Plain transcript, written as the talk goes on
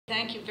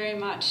Thank you very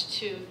much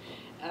to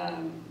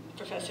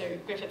Professor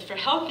Griffith for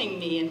helping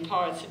me in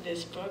parts of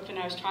this book when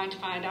I was trying to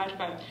find out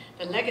about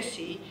the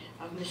legacy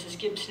of Mrs.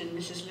 Gibson and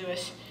Mrs.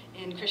 Lewis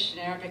in Christian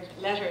Arabic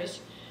letters,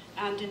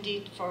 and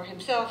indeed for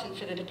himself and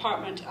for the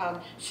Department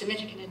of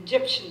Semitic and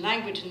Egyptian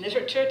Language and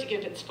Literature to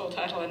give its full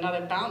title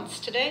another bounce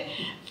today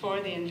for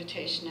the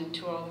invitation, and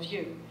to all of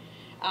you.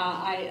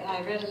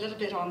 I read a little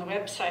bit on the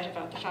website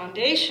about the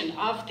foundation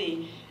of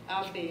the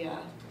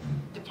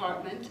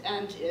department,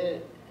 and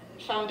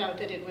found out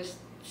that it was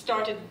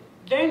started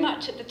very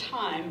much at the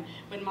time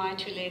when my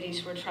two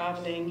ladies were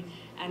traveling,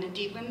 and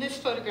indeed when this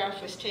photograph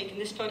was taken.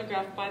 This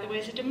photograph, by the way,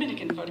 is a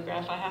Dominican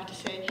photograph, I have to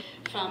say,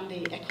 from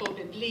the École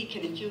Biblique,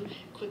 and if you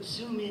could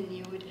zoom in,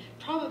 you would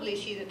probably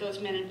see that those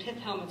men in pith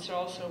helmets are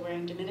also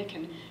wearing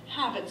Dominican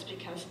habits,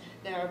 because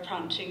they're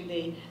approaching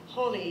the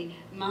holy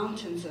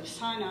mountains of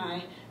Sinai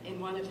in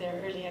one of their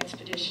early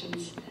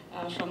expeditions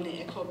from the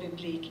École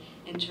Biblique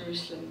in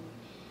Jerusalem.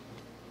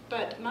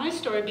 But my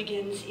story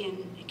begins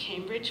in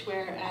Cambridge,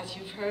 where, as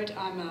you've heard,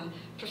 I'm a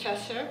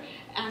professor,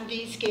 and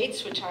these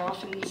gates, which I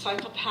often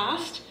cycle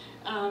past,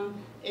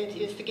 it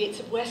is the gates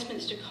of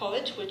Westminster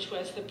College, which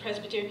was the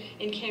Presbyterian.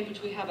 In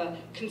Cambridge, we have a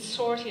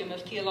consortium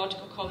of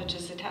theological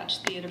colleges attached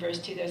to the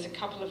university. There's a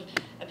couple of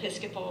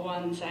Episcopal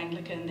ones,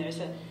 Anglican, there's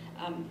a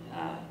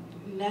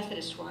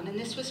Methodist one, and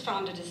this was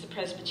founded as the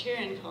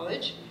Presbyterian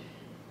College.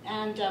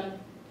 And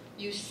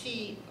you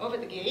see over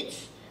the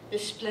gates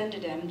this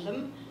splendid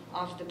emblem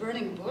of the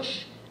burning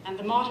bush, and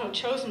the motto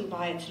chosen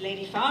by its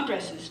lady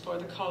foundresses for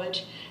the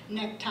college,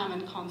 Nec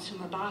tamen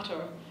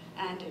consumabatur,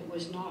 and it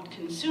was not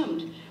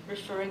consumed,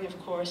 referring, of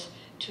course,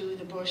 to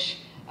the bush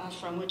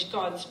from which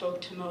God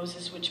spoke to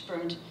Moses, which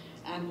burnt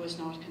and was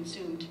not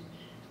consumed.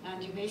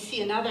 And you may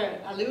see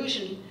another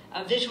allusion,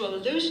 a visual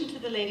allusion to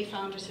the lady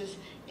foundresses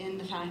in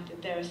the fact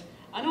that there's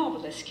an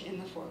obelisk in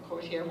the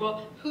forecourt here.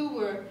 Well, who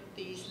were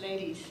these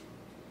ladies?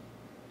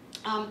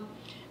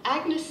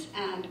 Agnes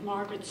and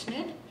Margaret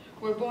Smith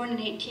were born in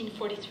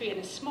 1843 in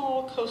a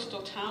small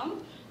coastal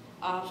town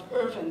of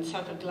Irvine,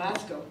 south of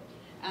Glasgow.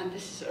 And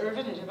this is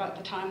Irvine at about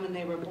the time when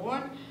they were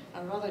born,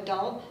 a rather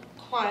dull,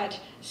 quiet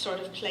sort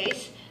of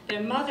place.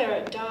 Their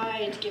mother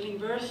died giving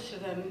birth to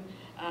them,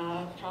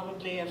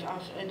 probably of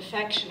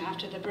infection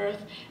after the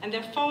birth, and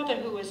their father,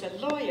 who was a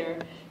lawyer,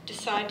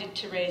 decided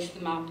to raise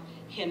them up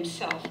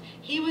himself.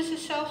 He was a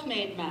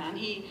self-made man.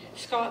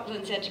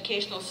 Scotland's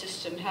educational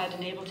system had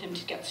enabled him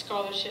to get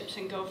scholarships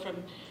and go from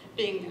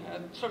being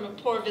from a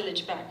poor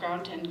village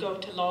background and go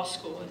to law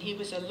school, and he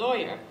was a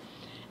lawyer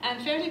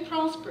and fairly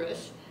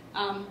prosperous.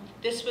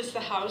 This was the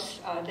house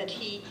that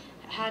he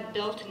had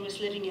built and was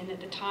living in at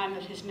the time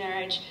of his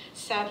marriage.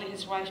 Sadly,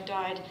 his wife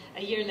died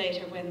a year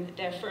later when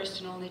their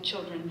first and only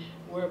children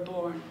were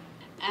born.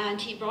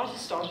 And he brought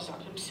his daughters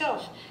up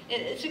himself.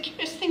 It's a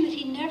curious thing that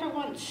he never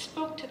once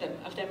spoke to them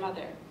of their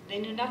mother. They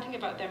knew nothing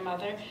about their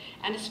mother,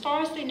 and as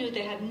far as they knew,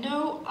 they had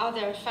no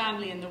other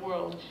family in the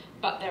world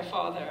but their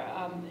father.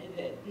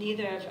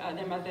 Neither of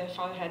their mother or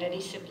father had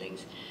any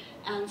siblings,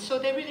 and so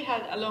they really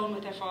had alone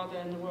with their father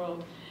in the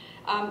world.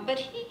 But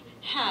he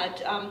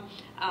had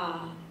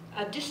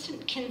a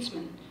distant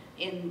kinsman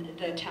in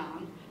the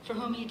town for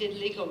whom he did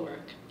legal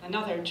work.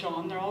 Another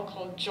John, they're all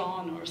called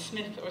John or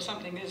Smith or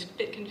something, it's a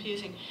bit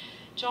confusing.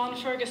 John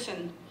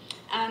Ferguson.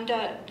 And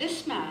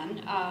this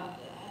man,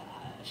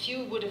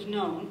 few would have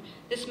known,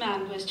 this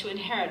man was to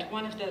inherit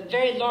one of the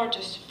very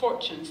largest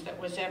fortunes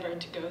that was ever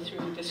to go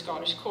through the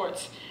Scottish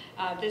courts.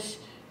 This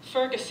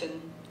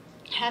Ferguson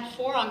had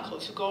four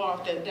uncles who go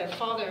off. Their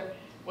father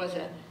was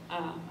a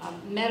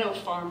meadow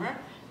farmer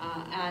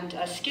and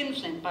a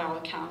skinflint by all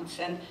accounts,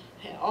 and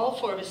all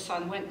four of his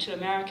sons went to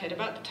America at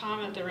about the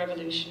time of the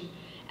Revolution,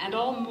 and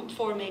all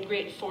four made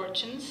great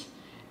fortunes,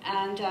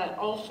 and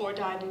all four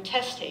died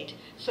intestate.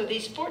 So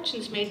these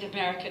fortunes made in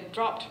America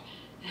dropped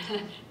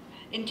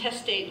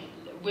intestate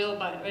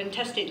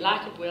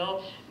lack of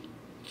will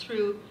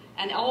through,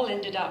 and all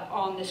ended up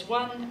on this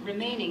one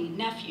remaining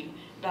nephew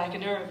back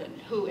in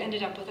Irvine, who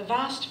ended up with a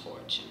vast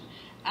fortune.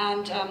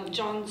 And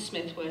John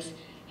Smith was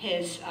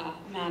his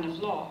man of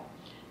law.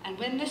 And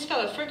when this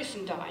fellow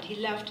Ferguson died, he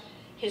left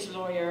his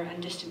lawyer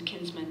and distant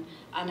kinsman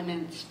an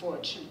immense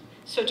fortune.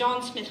 So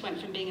John Smith went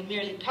from being a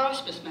merely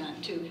prosperous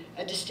man to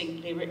a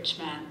distinctly rich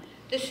man.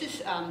 This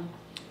is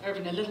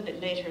Irvine a little bit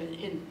later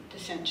in the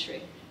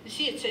century. You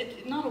see,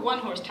 it's not a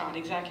one-horse town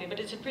exactly, but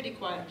it's a pretty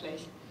quiet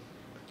place.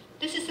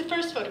 This is the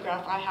first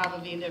photograph I have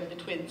of either of the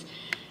twins.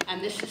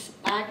 And this is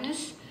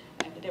Agnes.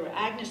 They were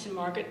Agnes and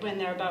Margaret when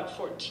they're about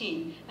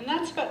 14. And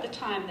that's about the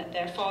time that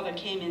their father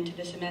came into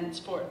this immense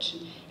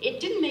fortune. It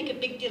didn't make a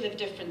big deal of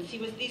difference.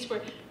 These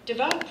were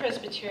devout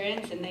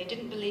Presbyterians, and they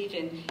didn't believe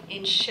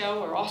in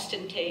show or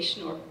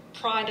ostentation or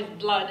pride of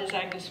blood, as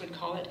Agnes would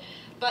call it.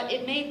 But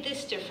it made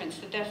this difference,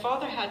 that their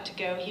father had to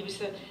go. He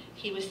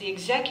was the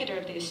executor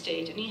of the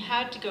estate, and he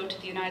had to go to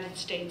the United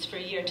States for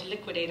a year to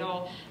liquidate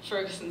all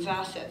Ferguson's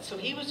assets. So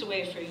he was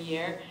away for a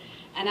year,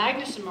 and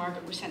Agnes and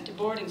Margaret were sent to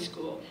boarding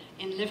school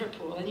in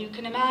Liverpool. And you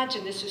can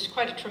imagine this was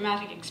quite a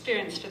traumatic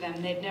experience for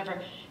them. They'd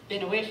never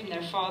been away from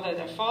their father.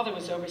 Their father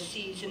was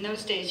overseas. In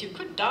those days, you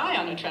could die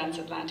on a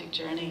transatlantic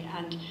journey,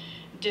 and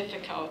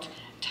difficult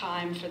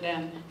time for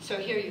them. So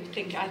here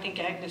I think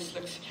Agnes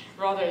looks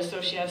rather as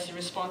though she has the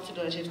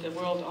responsibility of the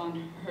world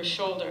on her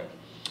shoulder.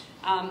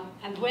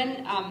 And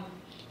when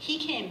he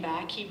came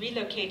back, he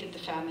relocated the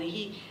family.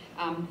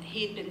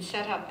 He had been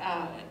set up,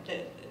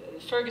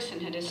 Ferguson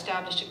had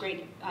established a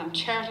great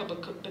charitable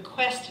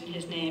bequest in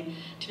his name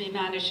to be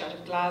managed out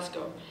of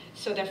Glasgow.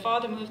 So their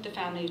father moved the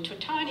family to a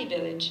tiny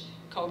village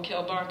called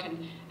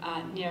Kilbarcan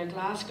near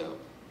Glasgow.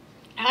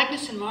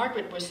 Agnes and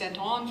Margaret were sent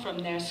on from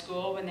their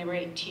school when they were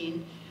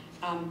 18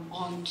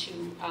 on to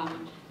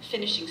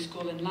finishing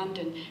school in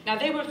London. Now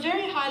they were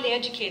very highly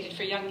educated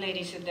for young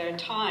ladies of their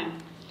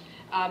time.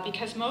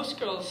 Because most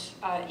girls,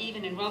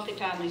 even in wealthy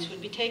families,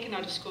 would be taken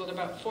out of school at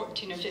about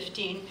 14 or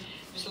 15.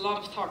 There was a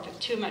lot of talk that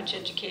too much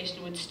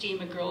education would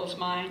steam a girl's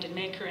mind and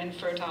make her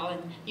infertile,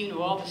 and you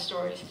know all the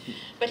stories.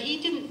 But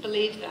he didn't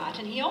believe that,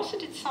 and he also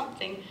did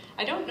something,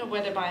 I don't know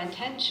whether by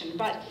intention,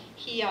 but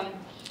he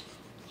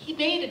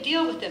made a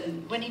deal with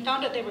them when he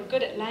found out they were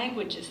good at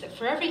languages, that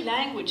for every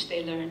language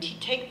they learned,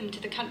 he'd take them to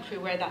the country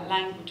where that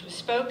language was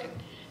spoken.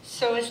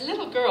 So as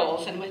little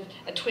girls, and with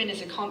a twin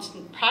as a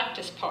constant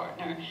practice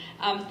partner,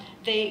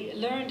 they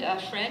learned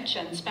French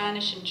and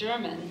Spanish and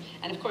German,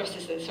 and of course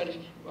as a sort of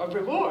a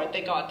reward,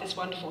 they got this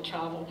wonderful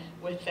travel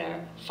with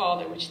their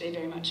father, which they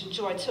very much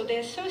enjoyed. So they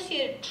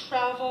associated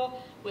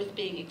travel with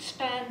being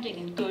expanding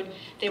and good.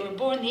 They were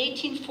born in the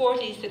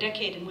 1840s. The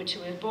decade in which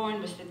they were born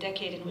was the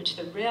decade in which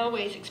the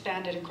railways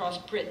expanded across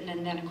Britain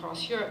and then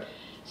across Europe.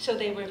 So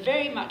they were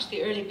very much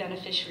the early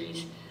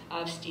beneficiaries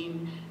of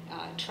steam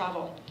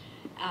travel.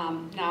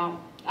 Now,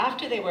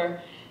 after they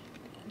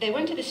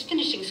went to this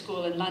finishing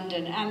school in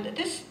London, and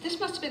this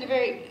must have been a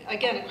very,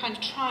 again, a kind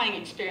of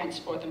trying experience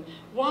for them.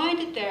 Why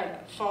did their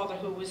father,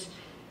 who was,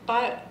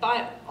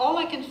 by all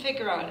I can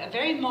figure out, a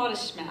very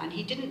modest man,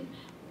 he didn't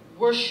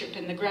worship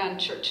in the grand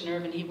church in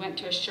Irvine. He went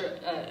to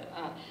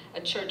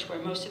a church where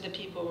most of the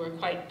people were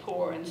quite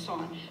poor and so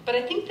on. But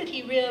I think that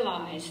he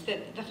realized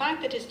that the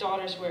fact that his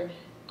daughters were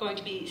going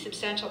to be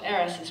substantial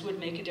heiresses would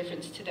make a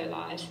difference to their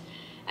lives.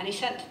 And he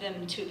sent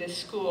them to this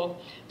school.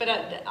 But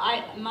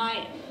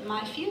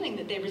my feeling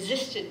that they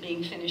resisted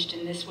being finished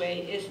in this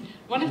way is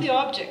one of the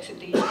objects of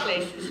these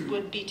places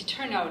would be to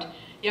turn out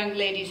young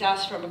ladies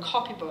asked from a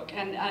copybook.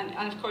 And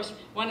of course,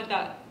 one of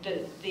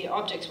the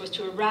objects was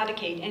to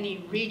eradicate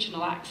any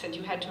regional accent.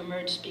 You had to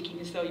emerge speaking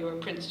as though you were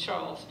Prince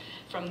Charles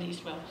from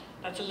these, well,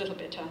 that's a little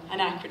bit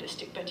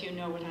anachronistic, but you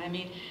know what I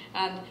mean.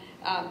 And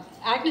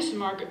Agnes and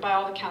Margaret, by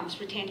all accounts,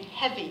 retained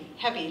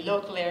heavy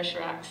local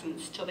Ayrshire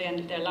accents till the end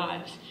of their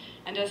lives.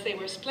 And as they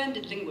were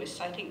splendid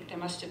linguists, I think there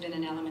must have been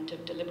an element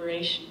of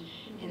deliberation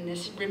in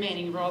this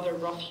remaining rather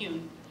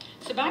rough-hewn.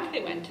 So back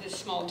they went to this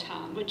small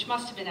town, which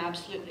must have been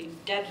absolutely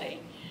deadly.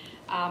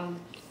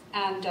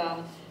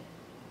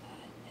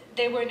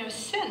 They were in a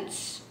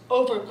sense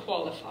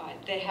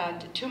overqualified. They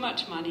had too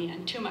much money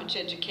and too much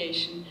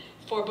education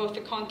for both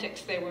the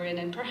context they were in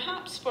and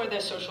perhaps for their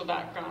social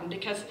background,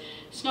 because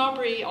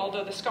snobbery,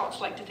 although the Scots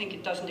like to think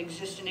it doesn't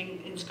exist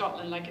in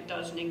Scotland like it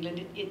does in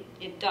England,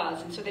 it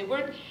does. And so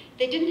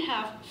they didn't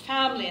have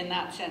family in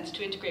that sense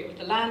to integrate with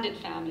the landed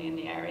family in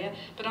the area,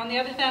 but on the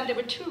other hand, they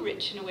were too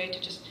rich in a way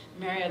to just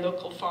marry a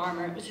local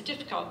farmer. It was a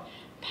difficult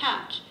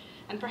patch.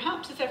 And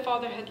perhaps if their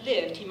father had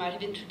lived, he might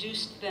have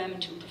introduced them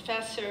to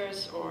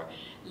professors or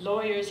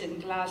lawyers in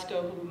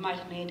Glasgow who might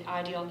have made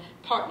ideal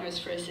partners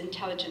for his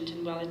intelligent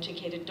and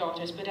well-educated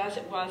daughters. But as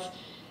it was,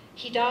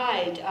 he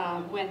died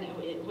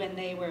when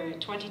they were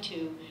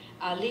 22,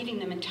 leaving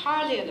them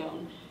entirely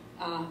alone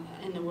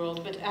in the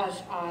world, but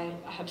as I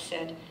have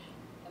said,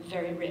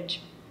 very rich.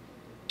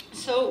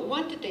 So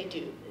what did they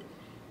do?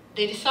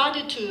 They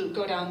decided to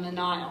go down the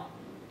Nile.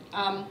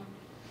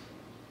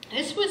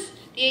 This was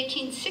the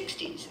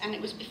 1860s, and it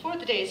was before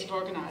the days of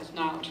organized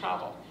Nile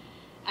travel.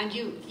 And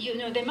you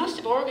know, they must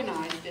have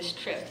organized this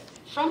trip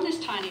from this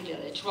tiny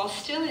village while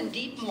still in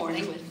deep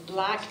mourning with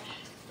black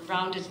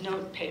rounded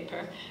note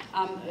paper,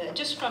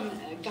 just from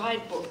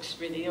guidebooks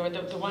really, or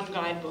the one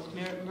guidebook,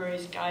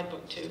 Murray's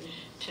guidebook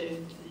to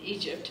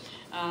Egypt,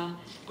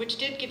 which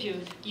did give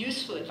you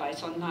useful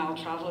advice on Nile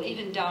travel,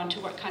 even down to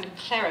what kind of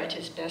claret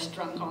is best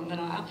drunk on the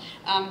Nile.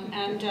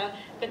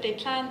 But they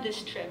planned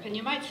this trip, and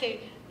you might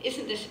say,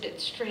 isn't this a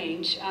bit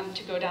strange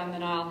to go down the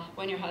Nile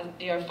when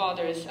your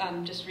father is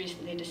just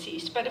recently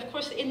deceased? But of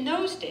course, in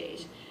those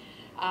days,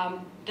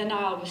 the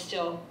Nile was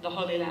still the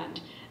Holy Land.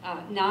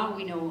 Now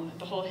we know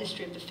the whole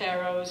history of the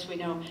pharaohs, we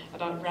know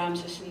about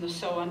Ramses and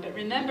so on, but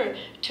remember,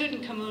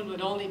 Tutankhamun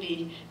would only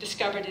be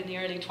discovered in the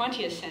early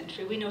 20th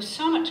century. We know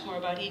so much more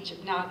about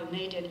Egypt now than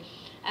they did.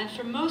 And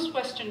for most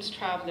Western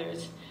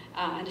travelers,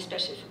 and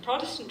especially for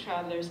Protestant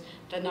travelers,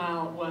 the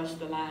Nile was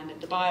the land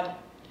of the Bible.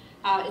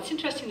 It's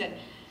interesting that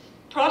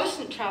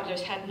Protestant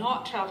travelers had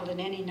not traveled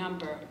in any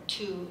number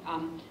to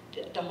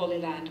the Holy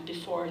Land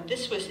before.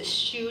 This was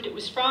eschewed, it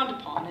was frowned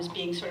upon as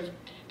being sort of,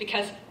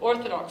 because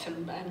Orthodox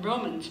and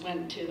Romans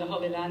went to the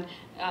Holy Land,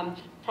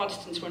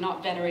 Protestants were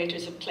not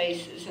venerators of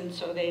places, and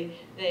so they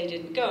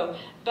didn't go.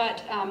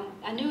 But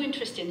a new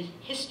interest in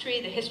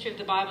history, the history of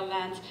the Bible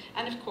lands,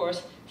 and of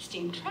course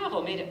steam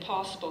travel made it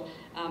possible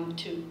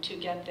to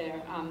get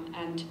there,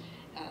 and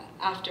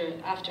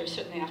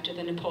certainly after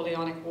the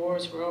Napoleonic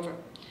Wars were over.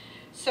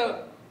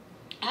 So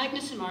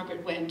Agnes and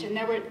Margaret went, and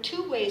there were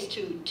two ways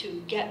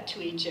to get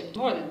to Egypt,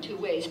 more than two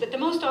ways, but the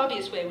most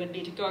obvious way would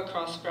be to go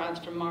across France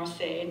from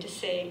Marseille and to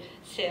sail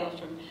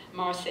from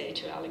Marseille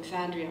to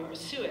Alexandria or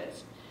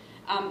Suez.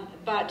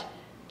 But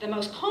the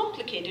most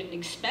complicated and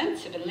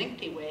expensive and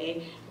lengthy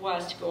way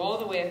was to go all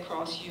the way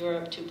across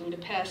Europe to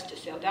Budapest, to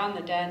sail down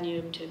the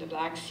Danube to the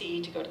Black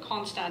Sea, to go to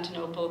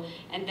Constantinople,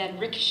 and then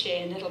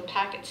ricochet in little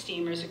packet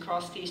steamers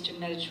across the Eastern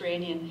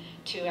Mediterranean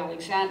to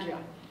Alexandria.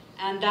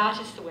 And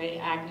that is the way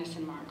Agnes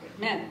and Margaret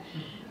met.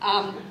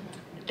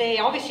 They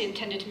obviously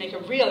intended to make a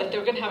real, if they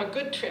were going to have a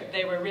good trip,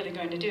 they were really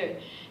going to do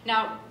it.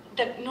 Now,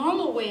 the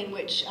normal way in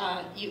which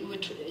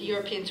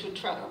Europeans would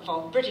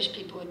travel, British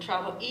people would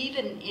travel,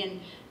 even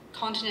in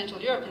continental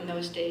Europe in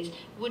those days,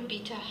 would be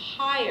to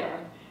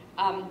hire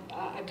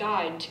a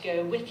guide to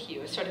go with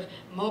you, a sort of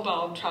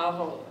mobile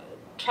travel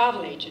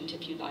agent,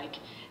 if you like,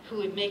 who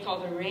would make all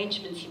the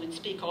arrangements. He would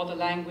speak all the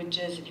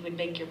languages, and he would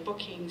make your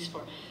bookings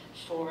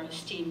for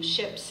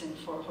steamships and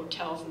for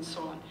hotels and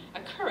so on.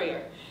 A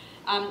courier.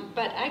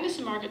 But Agnes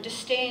and Margaret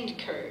disdained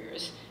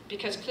couriers,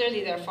 because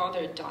clearly their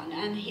father had done,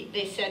 and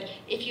they said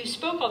if you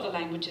spoke all the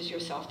languages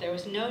yourself, there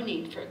was no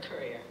need for a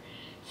courier.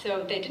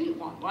 So they didn't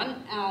want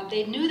one.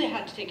 They knew they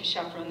had to take a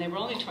chaperone. They were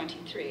only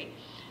 23.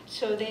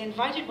 So they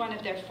invited one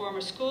of their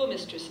former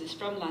schoolmistresses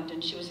from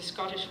London. She was a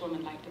Scottish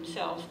woman like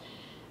themselves.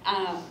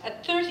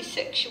 At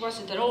 36, she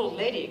wasn't an old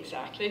lady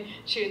exactly.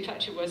 In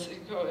fact, she was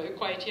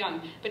quite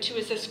young, but she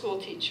was a school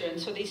teacher.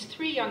 And so these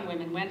three young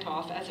women went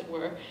off, as it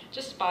were,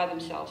 just by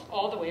themselves,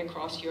 all the way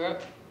across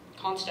Europe,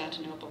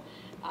 Constantinople,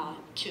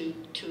 to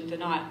the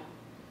Nile.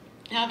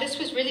 Now, this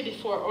was really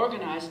before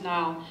organized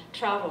Nile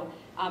travel.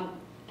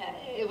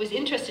 It was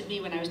interested me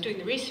when I was doing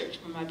the research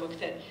for my book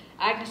that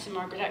Agnes and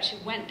Margaret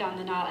actually went down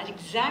the Nile at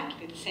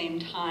exactly the same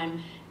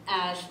time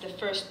as the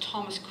first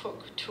Thomas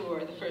Cook tour,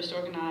 the first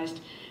organized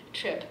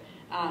trip,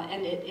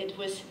 and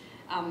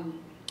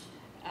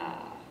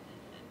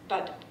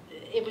but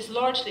it was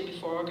largely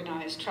before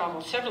organized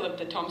travel. Several of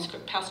the Thomas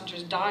Cook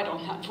passengers died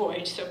on that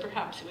voyage, so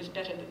perhaps it was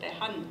better that they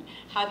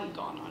hadn't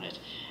gone on it.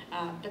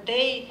 But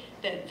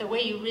the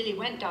way you really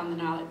went down the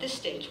Nile at this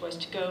stage was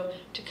to go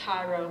to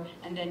Cairo,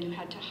 and then you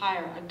had to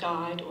hire a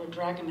guide, or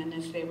dragoman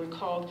as they were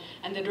called,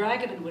 and the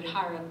dragoman would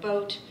hire a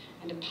boat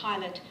and a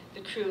pilot,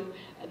 the crew.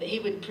 He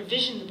would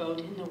provision the boat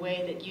in the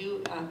way that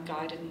you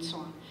guided and so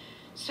on.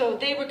 So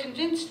they were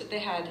convinced that they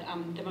had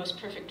the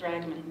most perfect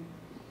dragoman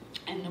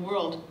in the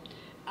world,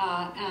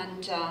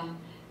 and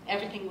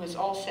everything was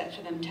all set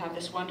for them to have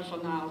this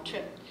wonderful Nile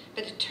trip.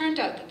 But it turned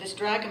out that this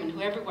dragoman,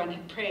 who everyone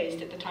had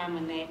praised at the time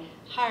when they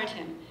hired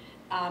him,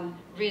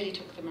 really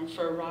took them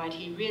for a ride.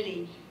 He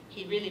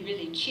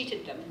really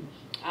cheated them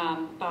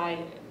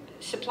by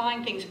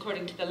supplying things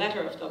according to the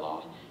letter of the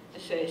law.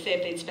 Say if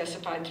they'd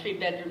specified 3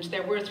 bedrooms,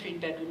 there were 3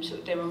 bedrooms,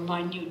 they were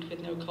minute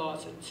with no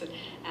closets,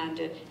 and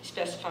he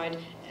specified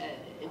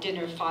a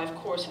dinner of 5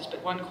 courses,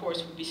 but one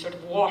course would be sort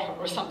of water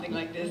or something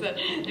like this.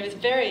 It was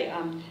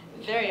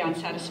very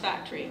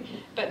unsatisfactory.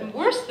 But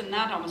worse than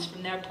that, almost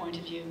from their point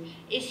of view,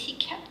 is he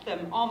kept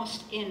them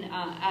almost in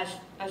as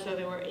though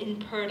they were in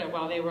Purda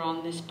while they were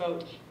on this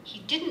boat. He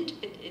didn't,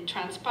 it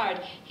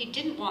transpired, he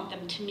didn't want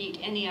them to meet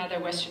any other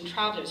Western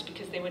travelers,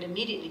 because they would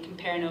immediately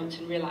compare notes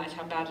and realize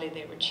how badly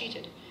they were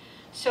cheated.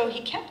 So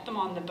he kept them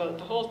on the boat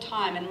the whole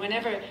time, and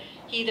whenever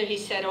he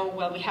said, oh,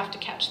 well, we have to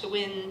catch the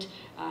wind,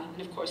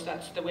 and of course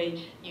that's the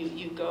way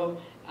you go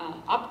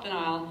up the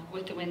Nile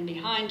with the wind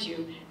behind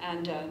you,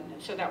 and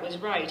so that was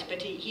right,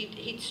 but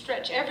he'd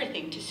stretch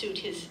everything to suit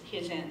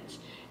his ends.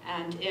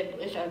 And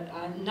if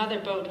another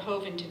boat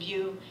hove into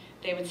view,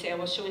 they would say,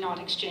 well, shall we not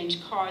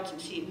exchange cards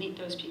and meet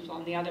those people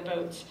on the other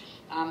boats?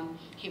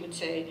 He would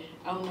say,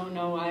 oh,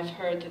 no, I've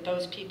heard that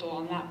those people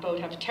on that boat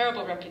have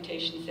terrible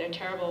reputations. They're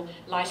terrible,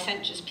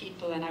 licentious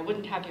people, and I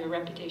wouldn't have your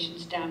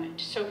reputations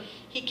damaged. So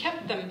he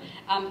kept them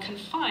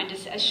confined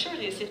as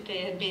surely as if they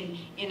had been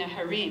in a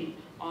harem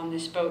on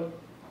this boat.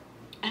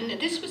 And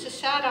this was a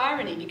sad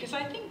irony, because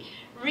I think,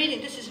 really,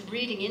 this is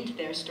reading into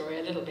their story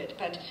a little bit,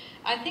 but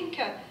I think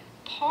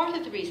part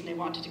of the reason they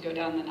wanted to go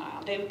down the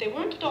Nile, they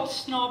weren't at all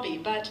snobby,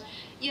 but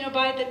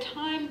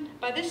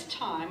by this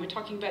time, we're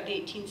talking about the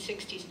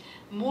 1860s,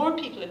 more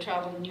people had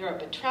traveled in Europe,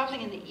 but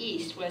traveling in the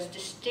East was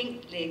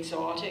distinctly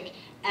exotic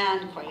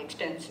and quite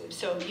expensive.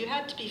 So you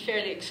had to be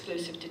fairly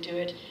exclusive to do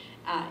it.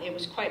 It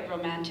was quite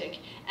romantic.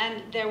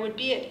 And there would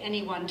be at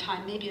any one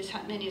time maybe as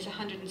many as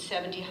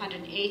 170,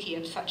 180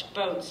 of such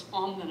boats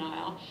on the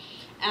Nile.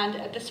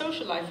 And the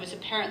social life was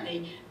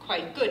apparently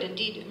quite good.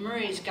 Indeed,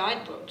 Murray's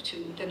guidebook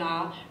to the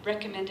Nile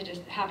recommended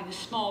having a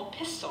small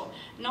pistol,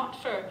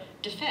 not for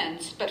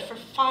defense, but for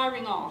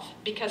firing off,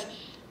 because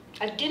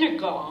a dinner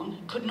gong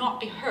could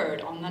not be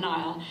heard on the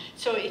Nile.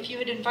 So if you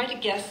had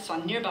invited guests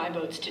on nearby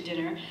boats to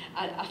dinner,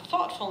 a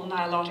thoughtful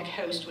Nilotic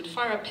host would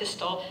fire a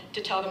pistol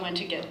to tell them when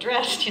to get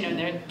dressed, you know, in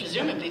their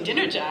presumably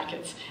dinner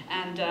jackets,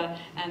 and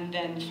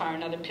then fire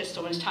another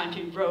pistol when it's time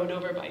to be rowed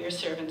over by your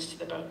servants to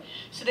the boat.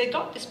 So they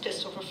got this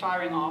pistol for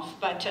firing off,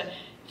 but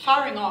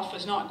firing off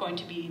was not going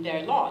to be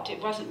their lot.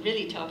 It wasn't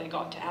really till they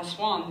got to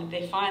Aswan that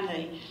they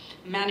finally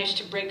managed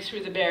to break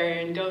through the barrier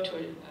and go to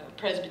a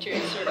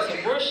Presbyterian service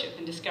of worship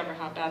and discover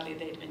how badly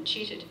they'd been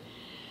cheated.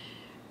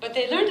 But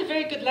they learned a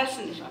very good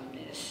lesson from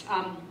this.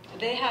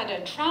 They had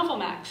a travel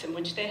maxim,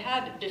 which they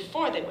had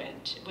before they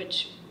went,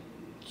 which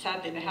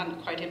sadly they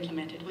hadn't quite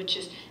implemented, which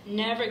is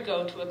never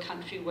go to a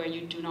country where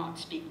you do not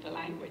speak the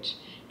language.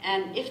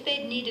 And if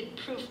they needed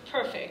proof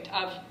perfect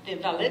of the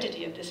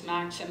validity of this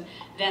maxim,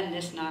 then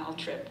this Nile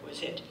trip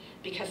was it.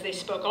 Because they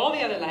spoke all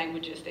the other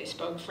languages. They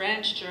spoke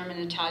French, German,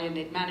 Italian.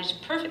 They'd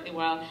managed perfectly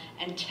well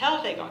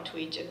until they got to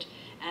Egypt,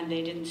 and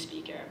they didn't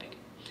speak Arabic.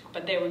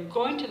 But they were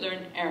going to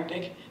learn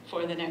Arabic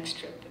for the next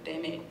trip that they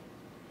made.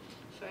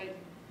 So I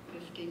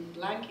just keep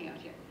blanking out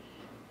here.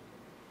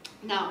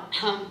 Now,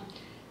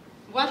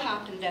 what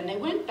happened then? They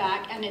went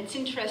back, and it's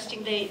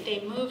interesting,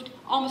 they moved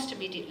almost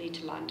immediately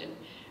to London.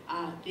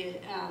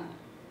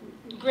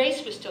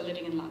 Grace was still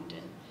living in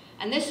London.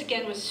 And this,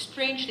 again, was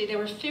strangely, they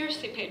were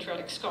fiercely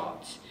patriotic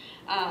Scots.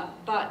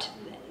 But,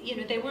 you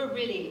know, they were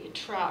really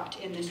trapped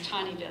in this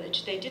tiny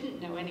village. They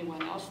didn't know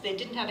anyone else. They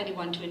didn't have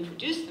anyone to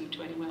introduce them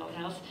to anyone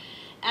else.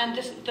 And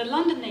the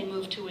London they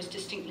moved to was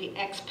distinctly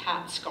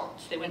expat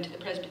Scots. They went to the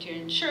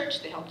Presbyterian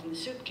church, they helped in the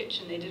soup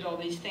kitchen, they did all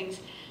these things.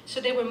 So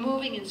they were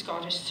moving in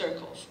Scottish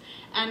circles.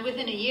 And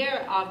within a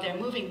year of their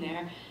moving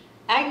there,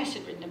 Agnes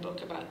had written a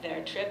book about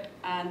their trip,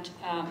 and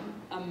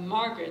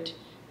Margaret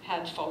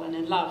had fallen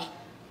in love.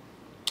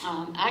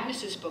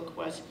 Agnes's book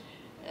was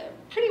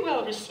pretty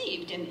well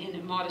received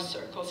in modest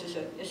circles,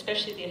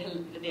 especially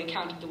the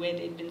account of the way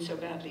they'd been so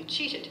badly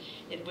cheated.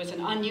 It was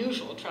an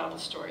unusual travel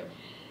story.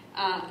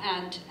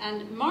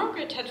 And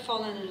Margaret had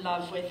fallen in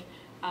love with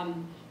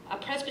a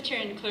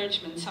Presbyterian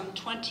clergyman some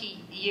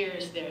 20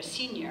 years their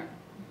senior,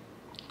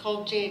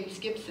 called James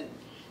Gibson.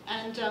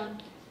 And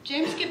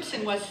James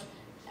Gibson was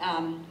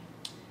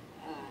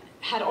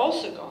had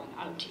also gone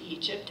out to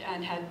Egypt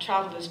and had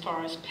traveled as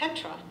far as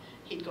Petra.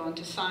 He'd gone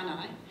to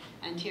Sinai,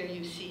 and here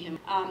you see him.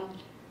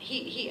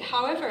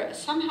 However,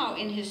 somehow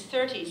in his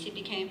 30s,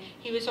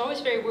 he was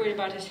always very worried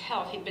about his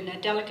health. He'd been a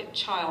delicate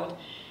child.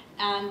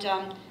 And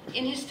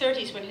in his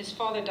 30s, when his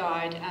father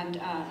died, and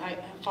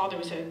father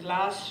was a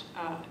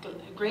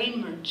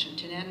grain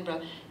merchant in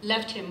Edinburgh,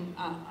 left him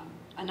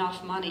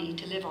enough money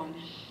to live on,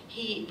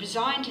 he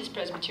resigned his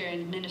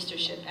Presbyterian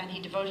ministership, and he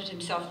devoted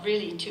himself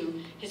really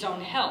to his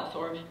own health,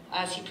 or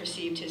as he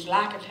perceived, his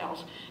lack of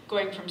health,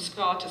 going from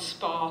spa to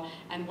spa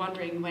and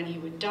wondering when he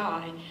would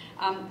die.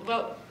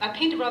 Well, I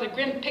paint a rather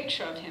grim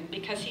picture of him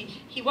because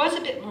he was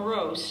a bit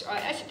morose.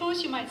 I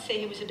suppose you might say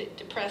he was a bit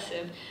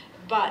depressive,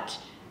 but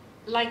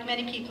like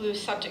many people who are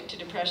subject to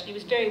depression, he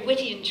was very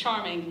witty and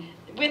charming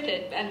with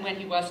it, and when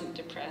he wasn't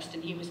depressed,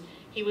 and he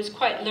was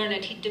quite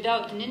learned. He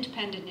developed an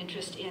independent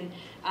interest in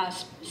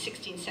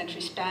 16th century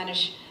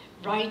Spanish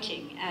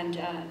writing and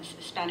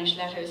Spanish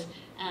letters,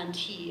 and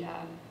he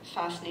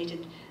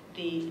fascinated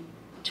the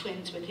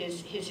twins with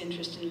his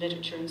interest in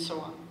literature and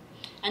so on.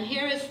 And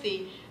here is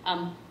the,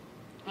 well,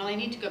 I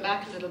need to go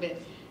back a little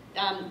bit.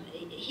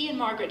 He and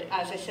Margaret,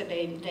 as I said,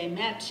 they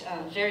met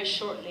very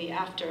shortly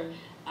after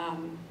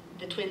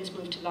the twins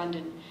moved to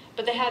London.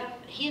 But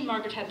he and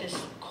Margaret had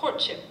this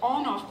courtship,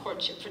 on-off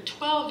courtship, for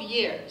 12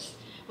 years.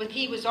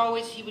 He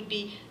would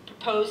be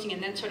proposing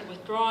and then sort of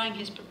withdrawing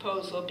his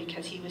proposal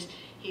because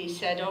he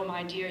said, "Oh,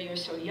 my dear, you're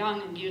so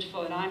young and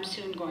beautiful, and I'm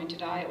soon going to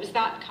die." It was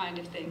that kind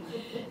of thing.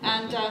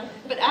 And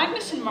but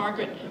Agnes and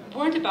Margaret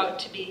weren't about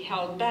to be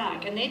held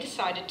back, and they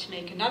decided to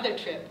make another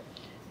trip,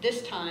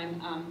 this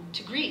time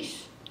to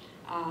Greece.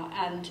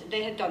 And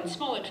they had done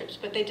smaller trips,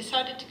 but they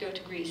decided to go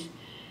to Greece.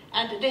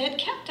 And they had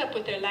kept up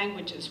with their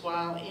languages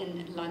while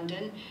in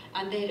London,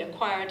 and they'd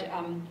acquired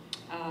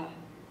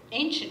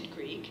ancient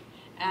Greek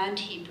and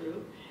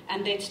Hebrew,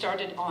 and Agnes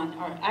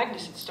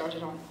had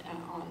started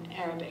on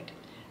Arabic.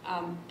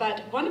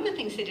 But one of the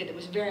things they did that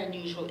was very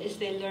unusual is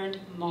they learned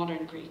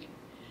modern Greek.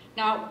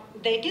 Now,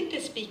 they did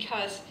this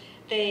because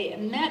they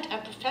met a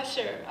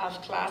professor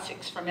of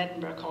classics from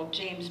Edinburgh called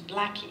James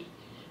Blackie,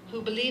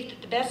 who believed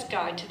that the best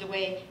guide to the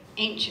way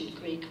ancient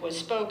Greek was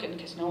spoken,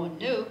 because no one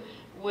knew,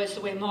 was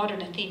the way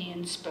modern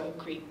Athenians spoke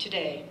Greek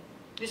today.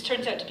 This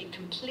turns out to be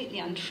completely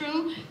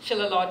untrue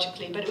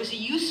philologically, but it was a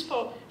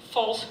useful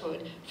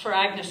falsehood for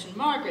Agnes and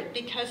Margaret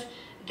because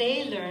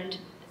they learned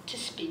to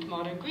speak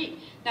modern Greek.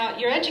 Now,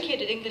 your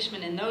educated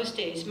Englishman in those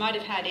days might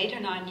have had 8 or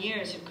 9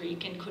 years of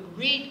Greek and could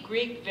read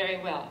Greek very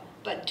well,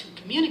 but to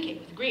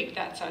communicate with Greek,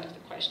 that's out of the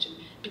question,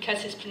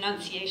 because his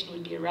pronunciation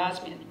would be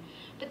Erasmian.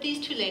 But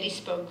these two ladies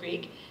spoke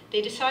Greek.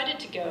 They decided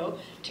to go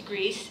to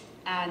Greece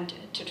and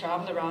to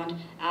travel around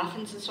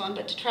Athens and so on,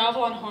 but to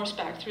travel on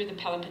horseback through the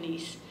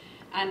Peloponnese.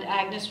 And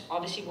Agnes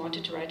obviously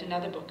wanted to write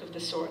another book of the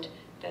sort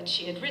that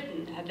she had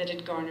written that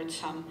had garnered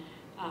some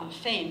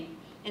fame.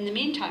 In the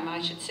meantime,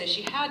 I should say,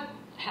 she had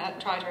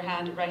tried her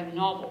hand at writing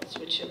novels,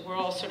 which were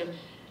all sort of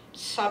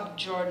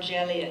sub-George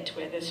Eliot,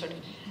 where they're sort of,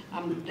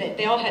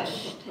 they all had,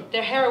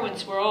 their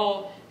heroines were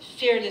all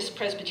fearless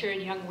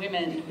Presbyterian young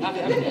women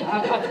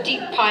of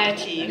deep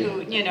piety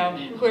who, you know,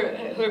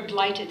 who are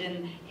blighted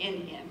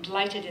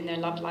in their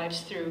love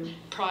lives through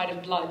pride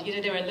of blood. You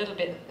know, they were a little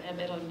bit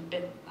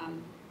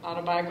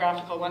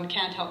autobiographical, one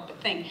can't help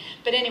but think.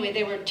 But anyway,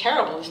 they were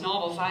terrible as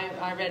novels.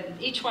 I read,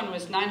 each one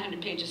was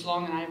 900 pages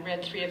long, and I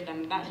read 3 of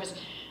them. That was,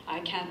 I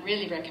can't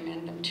really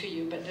recommend them to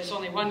you, but there's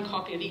only 1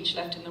 copy of each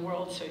left in the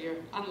world, so you're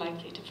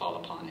unlikely to fall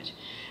upon it.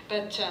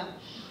 But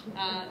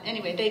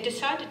anyway, they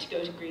decided to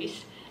go to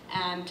Greece,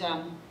 and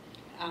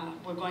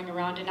were going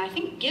around, and I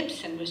think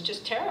Gibson was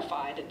just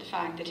terrified at the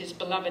fact that his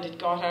beloved had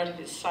got out of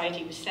his sight.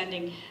 He was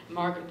sending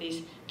Margaret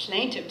these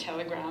plaintive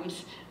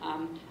telegrams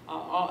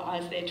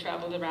as they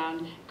traveled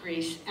around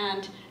Greece,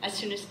 and as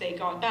soon as they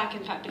got back,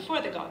 in fact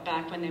before they got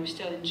back, when they were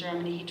still in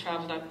Germany, he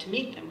traveled out to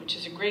meet them, which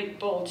is a great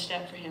bold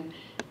step for him,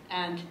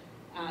 and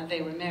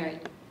they were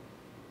married.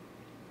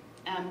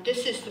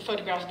 This is the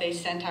photograph they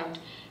sent out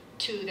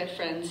to their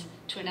friends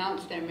to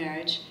announce their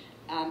marriage.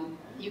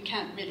 You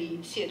can't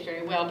really see it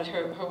very well, but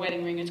her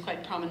wedding ring is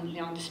quite prominently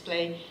on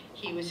display.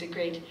 He was a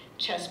great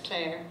chess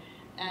player.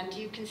 And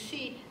you can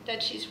see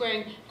that she's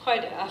wearing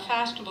quite a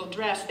fashionable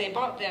dress. They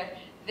bought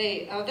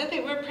although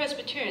they were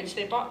Presbyterians,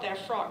 they bought their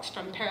frocks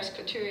from Paris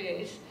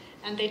couturiers,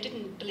 and they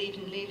didn't believe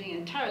in leading an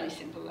entirely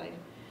simple life.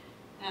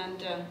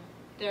 And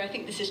there, I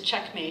think this is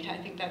checkmate. I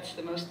think that's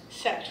the most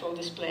sexual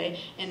display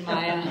in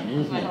my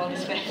my whole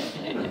display.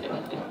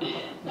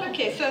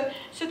 Okay,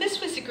 so this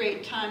was a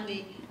great time.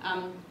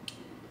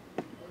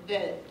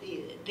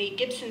 The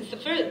Gibsons,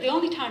 the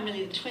only time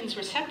really the twins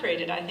were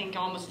separated, I think,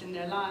 almost in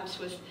their lives,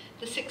 was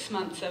the 6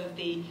 months of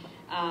the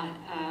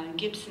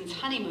Gibsons'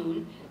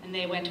 honeymoon, and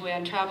they went away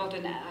and traveled,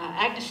 and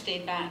Agnes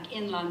stayed back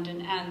in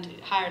London and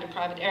hired a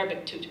private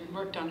Arabic tutor and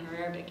worked on her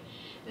Arabic.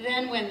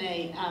 Then when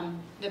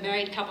the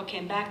married couple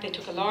came back, they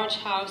took a large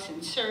house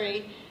in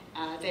Surrey.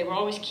 They were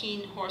always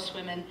keen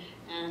horsewomen,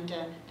 and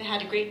they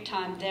had a great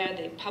time there.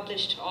 They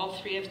published, all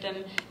 3 of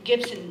them.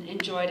 Gibson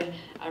enjoyed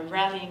a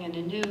rallying and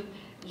a new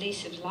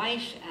lease of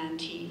life, and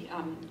he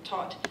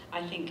taught,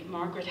 I think,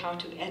 Margaret how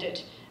to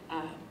edit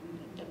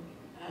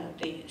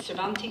the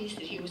Cervantes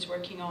that he was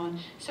working on.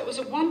 So it was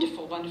a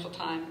wonderful, wonderful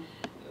time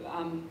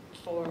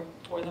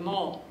for them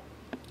all.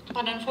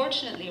 But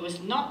unfortunately, it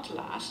was not to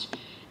last,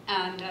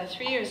 and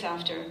 3 years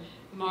after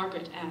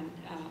Margaret and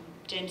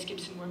James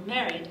Gibson were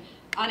married,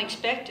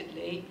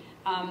 unexpectedly,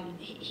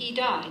 he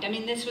died. I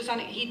mean,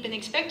 he'd been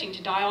expecting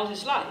to die all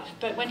his life,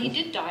 but when he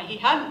did die, he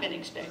hadn't been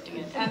expecting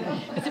it.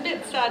 And it's a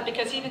bit sad,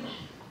 because even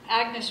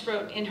Agnes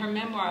wrote in her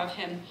memoir of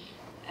him,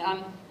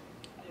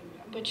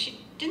 but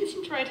she didn't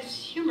seem to write as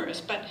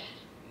humorous, but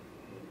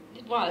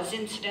it was,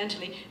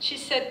 incidentally. She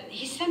said,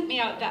 "He sent me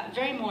out that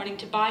very morning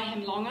to buy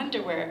him long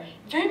underwear,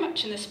 very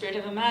much in the spirit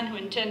of a man who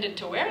intended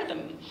to wear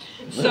them."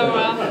 So,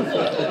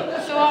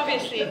 so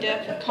obviously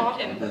death caught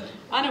him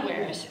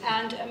unawares.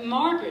 And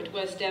Margaret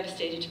was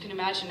devastated, you can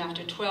imagine,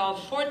 after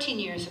 14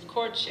 years of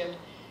courtship.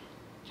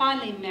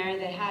 Finally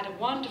married, they had a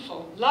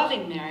wonderful,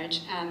 loving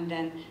marriage, and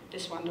then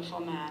this wonderful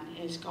man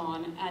is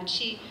gone. And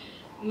she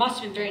must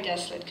have been very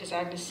desolate, because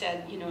Agnes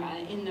said, you know,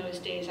 in those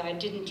days I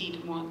didn't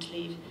even want to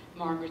leave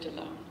Margaret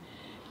alone.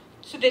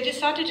 So they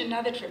decided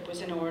another trip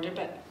was in order,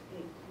 but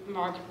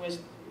Margaret was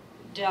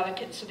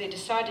delicate, so they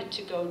decided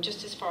to go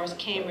just as far as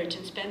Cambridge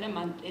and spend a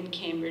month in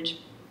Cambridge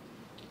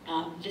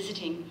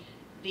visiting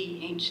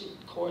the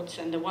ancient courts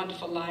and the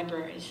wonderful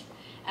libraries.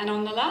 And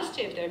on the last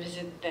day of their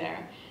visit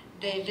there,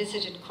 they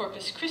visited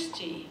Corpus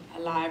Christi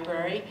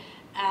Library,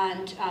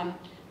 and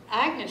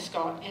Agnes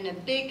got in a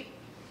big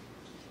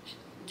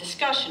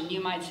discussion,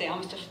 you might say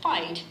almost a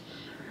fight,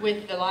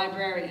 with the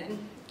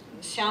librarian,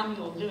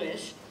 Samuel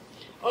Lewis,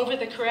 over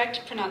the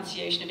correct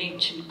pronunciation of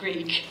ancient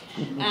Greek.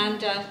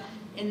 And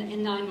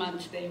in 9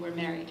 months they were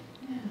married.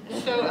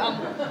 So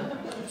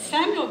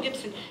Samuel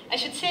Gibson, I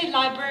should say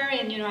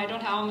librarian, you know, I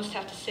almost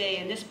have to say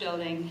in this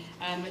building,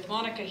 with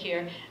Monica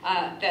here,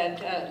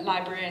 that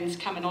librarians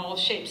come in all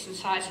shapes and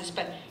sizes,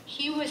 but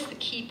he was the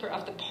keeper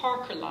of the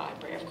Parker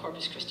Library of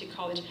Corpus Christi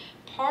College.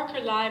 Parker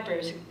Library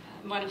is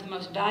one of the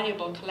most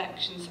valuable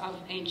collections of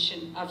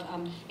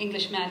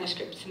English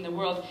manuscripts in the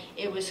world.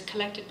 It was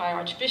collected by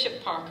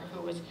Archbishop Parker,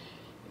 who was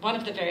one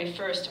of the very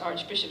first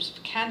archbishops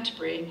of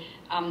Canterbury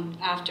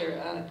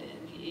after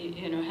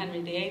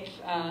Henry VIII,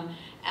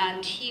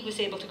 and he was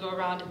able to go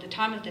around at the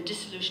time of the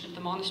dissolution of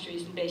the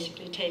monasteries and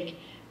basically take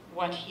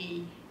what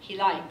he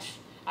likes.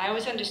 I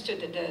always understood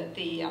that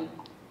the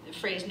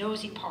phrase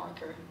nosy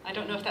Parker, I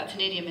don't know if that's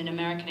an idiom in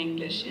American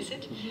English, is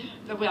it?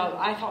 Mm-hmm. Well,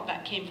 I thought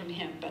that came from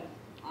him, but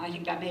I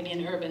think that may be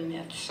an urban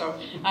myth, so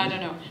I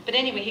don't know. But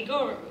anyway, he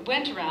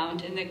went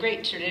around in the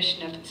great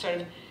tradition of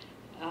sort of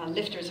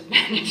lifters of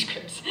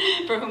manuscripts,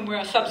 for whom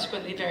we're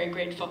subsequently very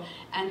grateful,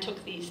 and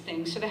took these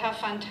things. So they have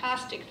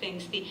fantastic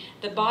things.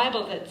 The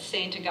Bible that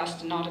St.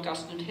 Augustine, not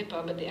Augustine of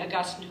Hippo, but the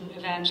Augustine who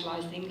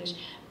evangelized the English,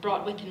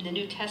 brought with him the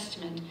New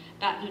Testament.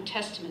 That New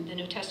Testament, the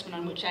New Testament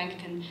on which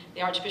Anglican,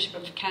 the Archbishop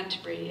of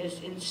Canterbury,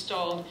 is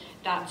installed,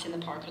 that's in the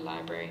Parker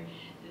Library.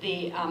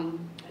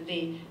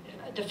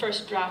 The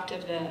first draft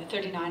of the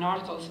 39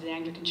 Articles of the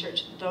Anglican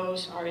Church,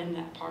 those are in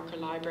that Parker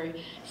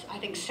Library. So I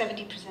think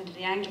 70% of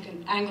the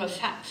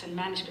Anglo-Saxon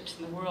manuscripts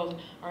in the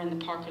world are in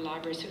the Parker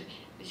Library. So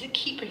he's a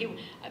keeper.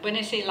 When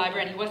I say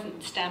librarian, he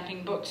wasn't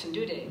stamping books and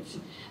due-dates.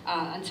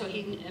 And so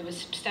he was a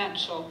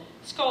substantial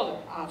scholar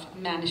of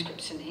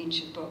manuscripts and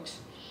ancient books.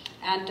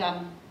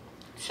 And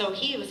so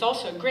he was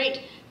also a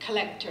great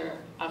collector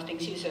of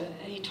things.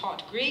 He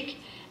taught Greek,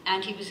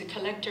 and he was a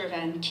collector of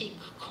antique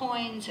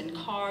coins and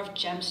carved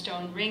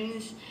gemstone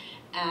rings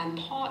and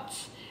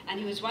pots. And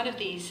he was one of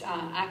these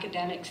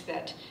academics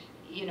that,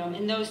 you know,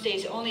 in those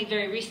days, only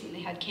very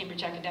recently had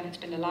Cambridge academics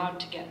been allowed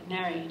to get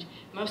married.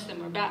 Most of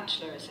them were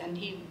bachelors, and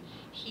he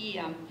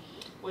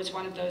was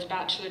one of those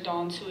bachelor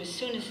dons who, as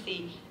soon as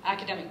the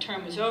academic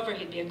term was over,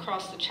 he'd be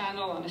across the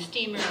channel on a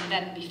steamer and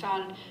then be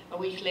found a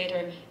week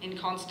later in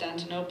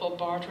Constantinople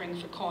bartering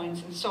for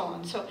coins and so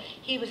on. So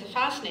he was a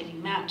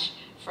fascinating match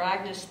for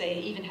Agnes. They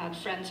even had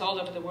friends all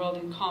over the world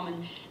in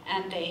common,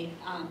 and they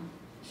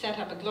set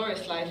up a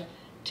glorious life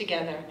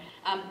together.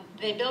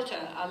 They built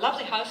a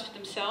lovely house for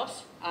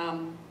themselves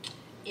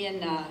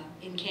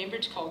in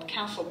Cambridge called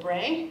Castle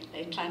Bray.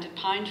 They planted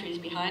pine trees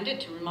behind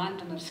it to remind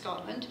them of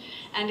Scotland,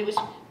 and it was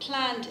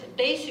planned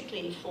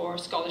basically for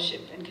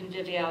scholarship and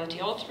conviviality.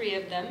 All three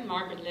of them,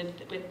 Margaret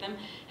lived with them,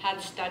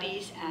 had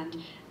studies,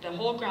 and the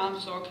whole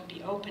ground floor could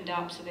be opened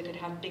up so they could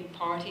have big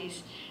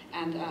parties.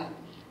 And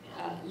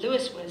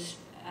Lewis was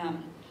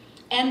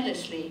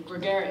endlessly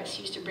gregarious.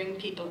 He used to bring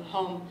people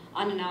home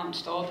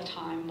unannounced all the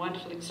time,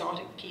 wonderful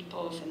exotic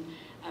peoples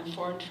and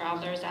foreign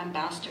travelers,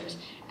 ambassadors.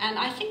 And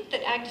I think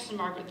that Agnes and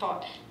Margaret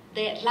thought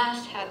they at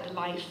last had the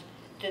life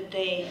that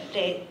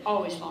they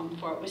always longed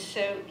for. It was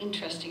so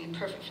interesting and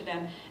perfect for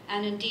them.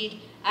 And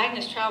indeed,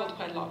 Agnes traveled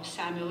quite a lot with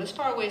Samuel, as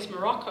far away as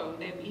Morocco.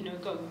 They, you know,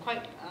 go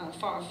quite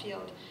far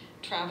afield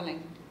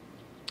traveling.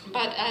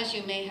 But as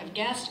you may have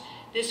guessed,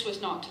 this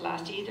was not to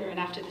last either. And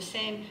after the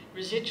same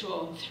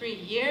residual 3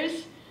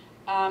 years,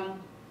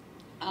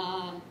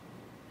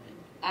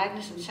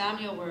 Agnes and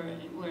Samuel were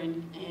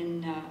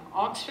in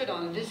Oxford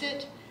on a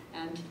visit,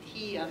 and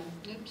he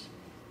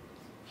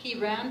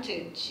ran to,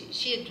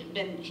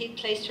 he'd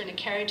placed her in a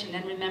carriage and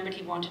then remembered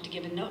he wanted to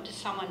give a note to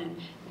someone, and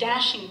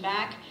dashing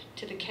back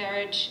to the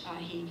carriage,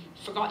 he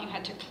forgot you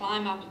had to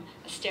climb up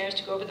stairs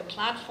to go over the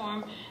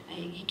platform.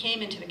 He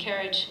came into the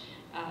carriage,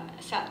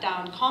 sat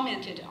down,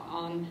 commented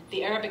on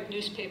the Arabic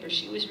newspaper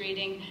she was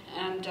reading,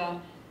 and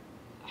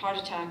heart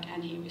attack,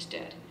 and he was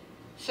dead.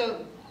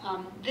 So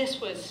this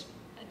was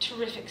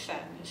terrific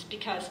sadness,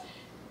 because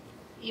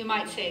you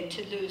might say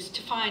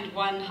to find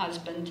one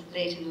husband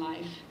late in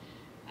life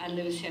and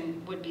lose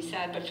him would be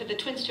sad, but for the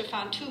twins to have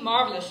found two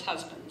marvelous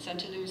husbands and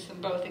to lose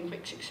them both in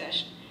quick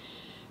succession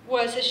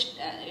was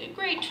a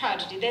great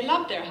tragedy. They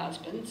loved their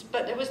husbands,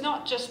 but it was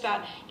not just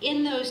that.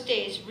 In those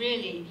days,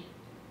 really,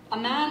 a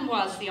man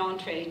was the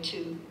entree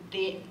to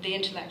the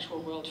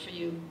intellectual world for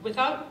you.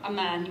 Without a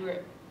man, you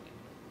were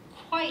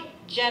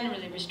quite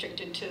generally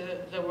restricted to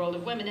the world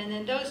of women. And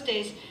in those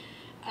days,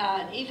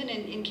 even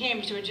in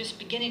Cambridge, we were just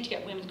beginning to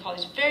get women to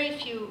college. Very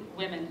few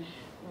women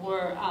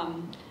were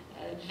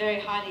very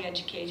highly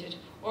educated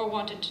or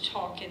wanted to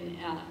talk in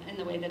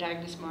the way that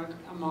Agnes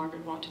and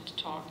Margaret wanted to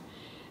talk.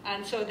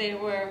 And so they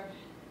were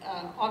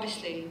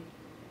obviously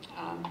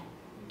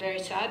very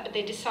sad, but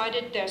they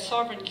decided their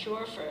sovereign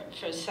cure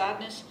for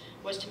sadness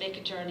was to make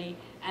a journey,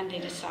 and they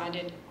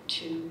decided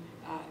to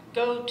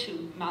go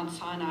to Mount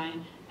Sinai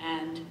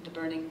and the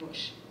burning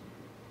bush.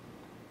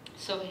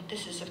 So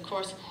this is, of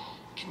course,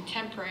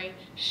 contemporary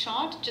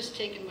shot, just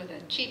taken with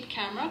a cheap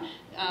camera.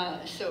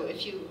 So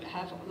if you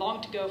have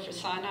long to go to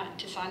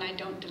Sinai,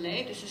 don't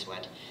delay. This is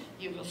what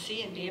you will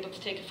see, and be able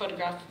to take a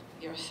photograph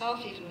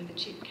yourself, even with a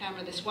cheap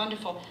camera. This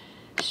wonderful,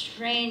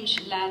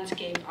 strange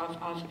landscape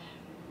of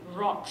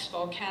rocks,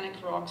 volcanic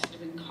rocks that have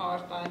been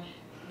carved by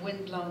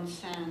wind-blown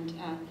sand,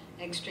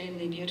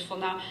 extremely beautiful.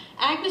 Now,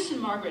 Agnes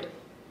and Margaret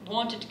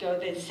wanted to go.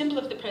 The symbol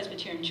of the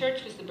Presbyterian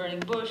Church was the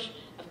burning bush.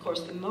 Of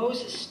course, the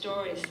Moses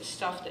stories, the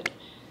stuff that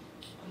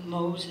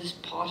Moses,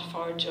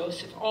 Potiphar,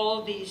 Joseph,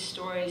 all these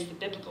stories, the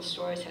biblical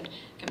stories, had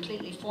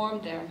completely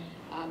formed their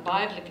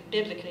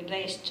biblically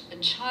based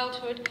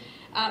childhood.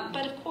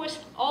 But of course,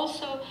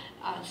 also,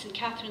 St.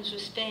 Catherine's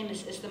was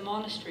famous as the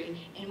monastery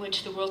in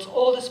which the world's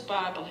oldest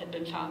Bible had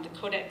been found. The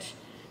Codex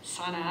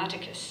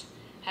Sinaiticus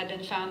had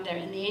been found there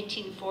in the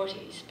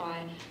 1840s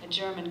by a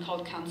German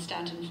called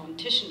Constantin von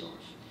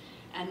Tischendorf.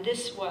 And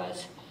this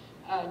was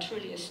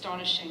truly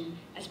astonishing,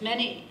 as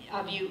many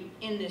of you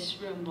in this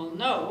room will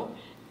know,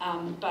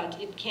 but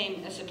it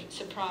came as a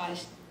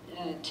surprise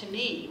to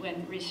me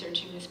when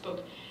researching this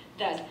book,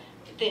 that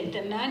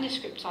the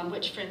manuscripts on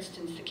which, for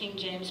instance, the King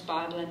James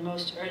Bible and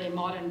most early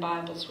modern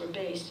Bibles were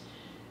based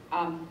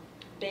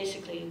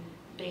basically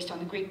based on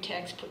the Greek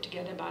text put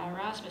together by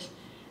Erasmus.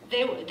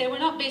 They were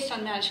not based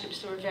on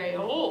manuscripts that were very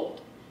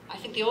old. I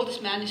think the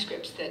oldest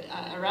manuscripts that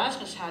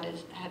Erasmus had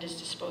at his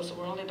disposal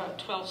were only about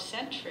 12th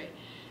century.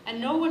 And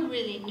no one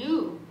really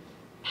knew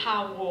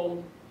how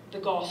old the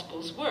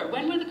Gospels were.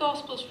 When were the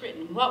Gospels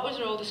written? What was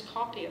the oldest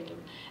copy of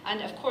them?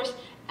 And of course,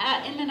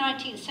 in the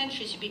 19th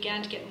centuries, you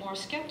began to get more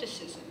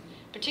skepticism,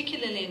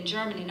 particularly in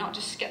Germany, not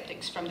just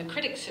skeptics from the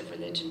critics of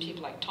religion,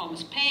 people like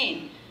Thomas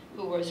Paine,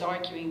 who was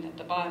arguing that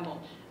the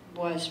Bible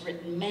was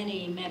written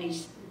many, many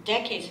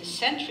decades,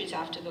 centuries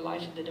after the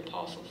life of the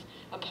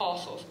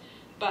apostles.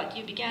 But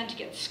you began to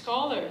get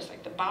scholars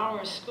like the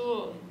Bauer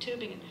School in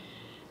Tübingen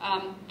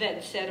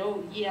that said,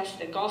 oh yes,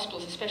 the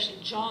Gospels, especially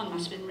John,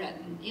 must have been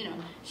written,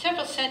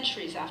 several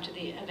centuries after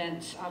the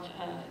events of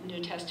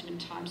New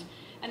Testament times.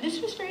 And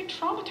this was very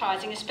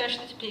traumatizing,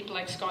 especially to people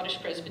like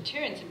Scottish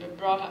Presbyterians who had been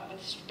brought up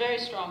with very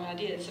strong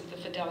ideas of the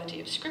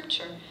fidelity of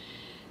Scripture.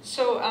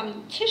 So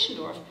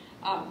Tischendorf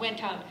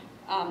went out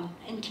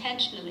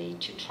intentionally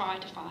to try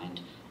to find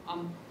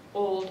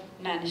old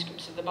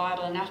manuscripts of the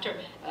Bible. And after,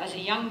 as a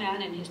young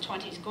man in his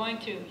 20s, going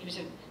through, he was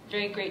a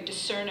very great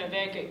discerner, a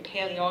very great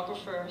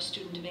paleographer, a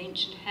student of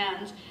ancient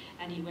hands,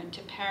 and he went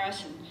to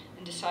Paris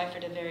and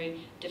deciphered a very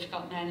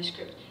difficult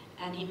manuscript.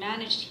 And he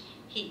managed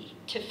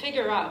to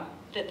figure out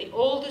that the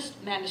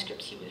oldest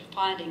manuscripts he was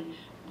finding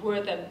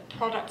were the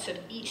products of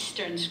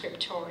Eastern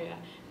scriptoria.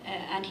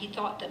 And he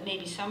thought that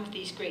maybe some of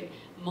these great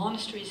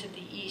monasteries of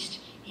the East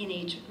in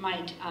Egypt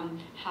might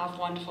have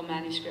wonderful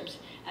manuscripts.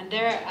 And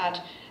there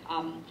at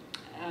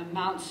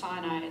Mount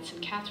Sinai, at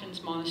St.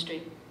 Catherine's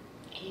Monastery,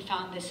 he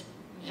found this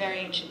very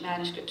ancient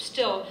manuscript,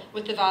 still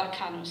with the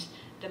Vaticanus,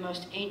 the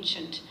most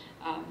ancient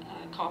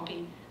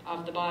copy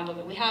of the Bible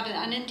that we have,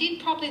 and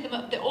indeed probably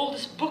the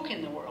oldest book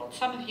in the world.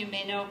 Some of you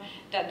may know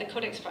that the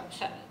Codex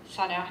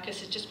Sinaiticus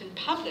has just been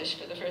published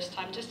for the first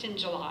time just in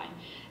July.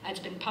 It's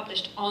been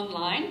published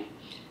online.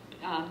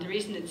 The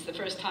reason it's the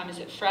first time is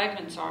that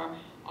fragments are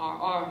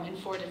in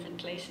 4 different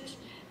places,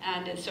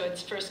 and so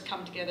it's first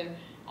come together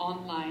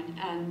online,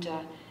 and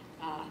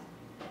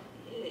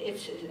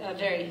it's a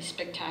very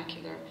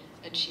spectacular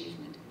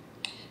achievement.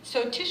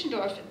 So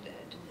Tischendorf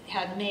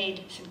had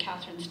made St.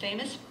 Catherine's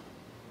famous,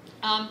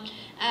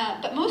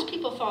 but most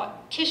people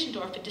thought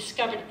Tischendorf had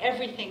discovered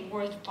everything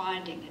worth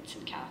finding at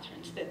St.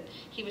 Catherine's, that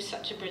he was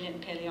such a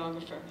brilliant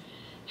paleographer.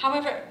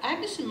 However,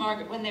 Agnes and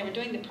Margaret, when they were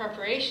doing the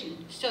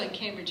preparation, still in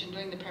Cambridge and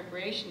doing the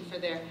preparation for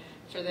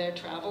their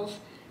travels,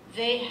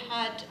 they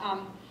had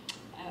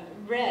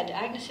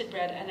Agnes had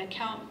read an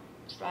account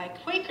by a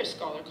Quaker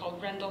scholar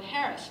called Rendell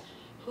Harris,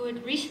 who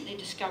had recently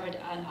discovered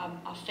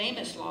a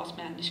famous lost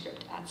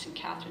manuscript at St.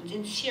 Catherine's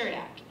in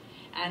Syriac.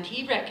 And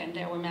he reckoned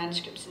there were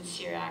manuscripts in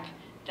Syriac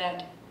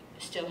that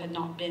still had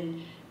not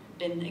been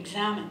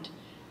examined.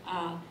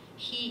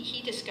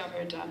 He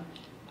discovered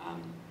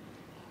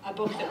a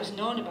book that was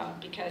known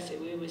about because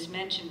it was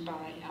mentioned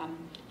by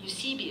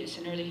Eusebius,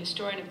 an early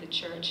historian of the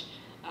church,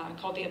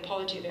 called the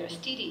Apology of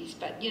Aristides.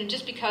 But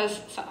just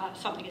because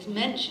something is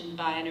mentioned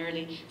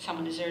by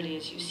someone as early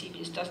as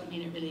Eusebius doesn't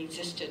mean it really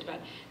existed.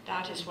 But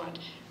that is what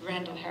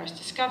Rendell Harris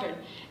discovered.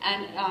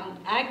 And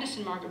Agnes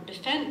and Margaret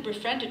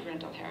befriended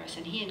Rendell Harris,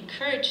 and he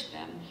encouraged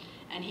them.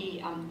 And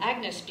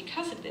Agnes,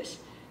 because of this,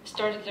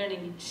 started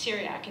learning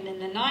Syriac. And in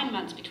the 9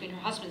 months between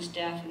her husband's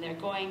death and their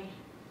going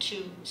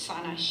to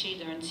Sinai,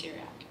 she learned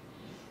Syriac.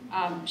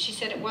 She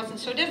said it wasn't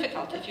so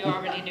difficult if you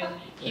already knew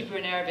Hebrew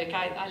and Arabic.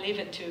 I leave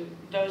it to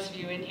those of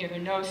you in here who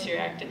know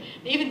Syriac,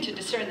 even to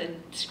discern the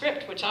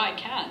script, which I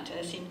can't,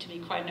 seemed to be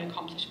quite an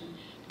accomplishment.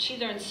 But she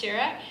learned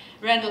Syriac.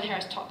 Rendell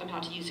Harris taught them how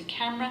to use a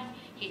camera.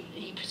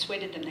 He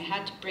persuaded them they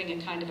had to bring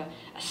a kind of a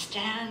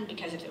stand,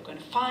 because if they were going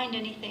to find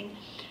anything,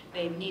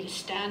 they'd need a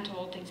stand to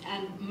hold things.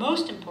 And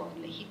most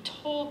importantly, he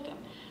told them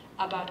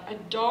about a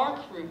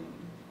dark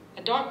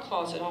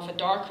closet off a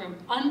dark room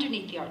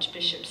underneath the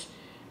Archbishop's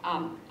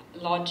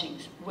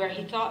lodgings, where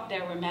he thought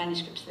there were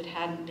manuscripts that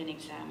hadn't been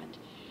examined.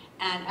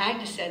 And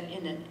Agnes said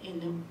in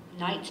the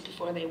nights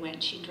before they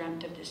went, she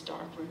dreamt of this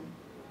dark room.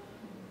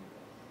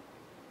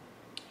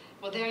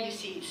 Well, there you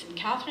see St.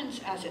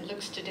 Catherine's as it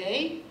looks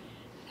today,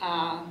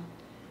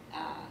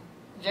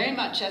 very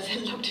much as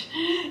it looked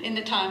in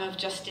the time of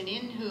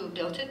Justinian, who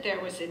built it.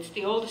 It's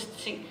the oldest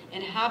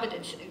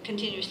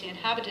continuously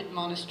inhabited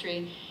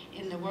monastery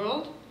in the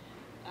world.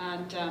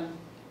 And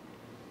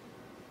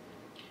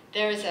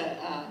there is an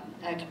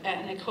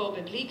école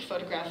biblique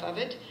photograph of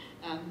it,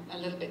 a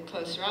little bit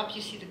closer up.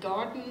 You see the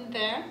garden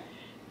there,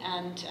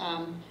 and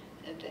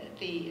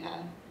the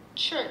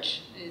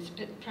church is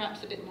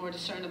perhaps a bit more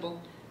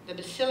discernible. The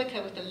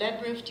basilica with the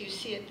lead roof, do you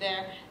see it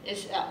there,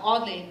 is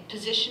oddly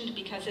positioned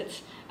because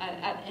it's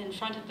in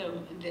front of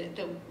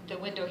the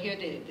window here.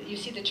 You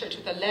see the church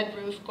with the lead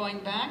roof going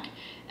back,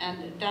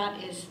 and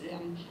that is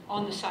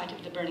on the site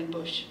of the burning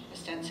bush,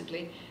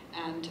 ostensibly.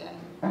 And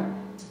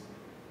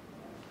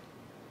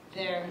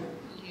there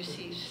you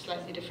see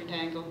slightly different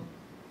angle.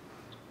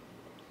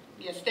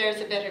 Yes, there's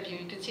a better view.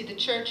 You can see the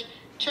church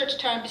church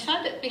tower,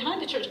 and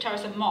behind the church tower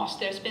is a mosque.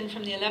 There's been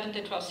from the 11th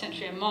to 12th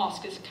century a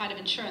mosque as a kind of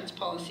insurance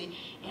policy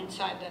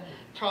inside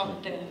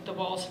the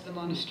walls of the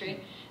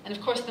monastery. And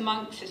of course the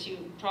monks, as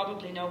you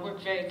probably know,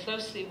 work very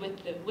closely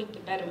with the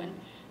Bedouin,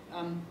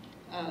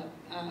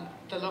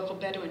 the local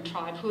Bedouin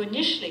tribe, who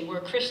initially were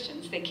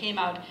Christians. They came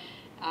out,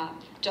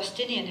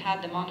 Justinian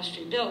had the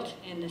monastery built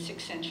in the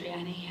 6th century,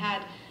 and he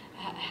had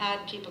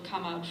people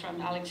come out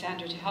from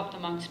Alexandria to help the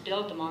monks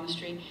build the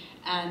monastery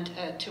and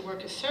to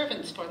work as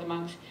servants for the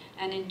monks.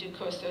 And in due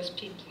course, those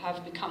people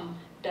have become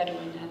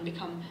Bedouin and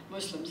become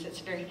Muslims.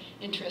 It's a very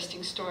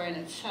interesting story in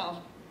itself.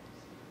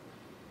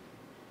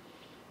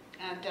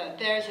 And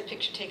there's a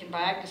picture taken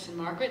by Agnes and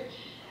Margaret.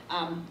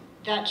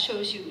 That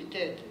shows you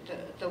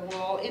the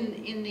wall.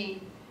 In the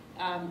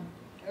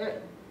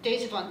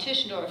days of Von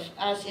Tischendorf,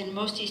 as in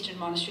most Eastern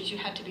monasteries, you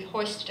had to be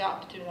hoisted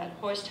up through that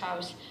hoist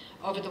house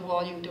over the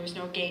wall. There was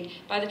no gate.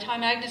 By the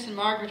time Agnes and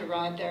Margaret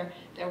arrived there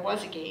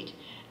was a gate.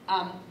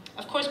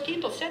 Of course,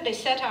 people said they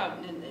set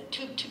out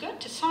to go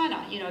to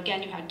Sinai.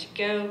 Again, you had to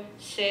go,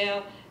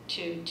 sail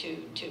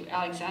to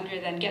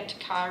Alexandria, then get to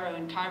Cairo.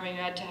 In Cairo, you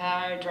had to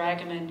hire a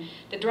dragoman.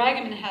 The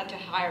dragoman had to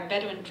hire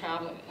Bedouin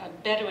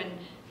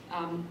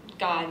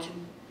guides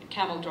and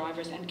camel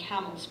drivers and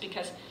camels,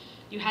 because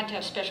you had to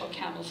have special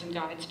camels and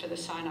guides for the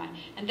Sinai.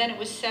 And then it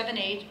was 7,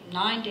 8,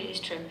 9 days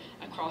trip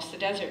across the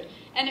desert.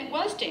 And it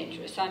was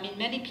dangerous. I mean,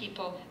 many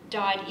people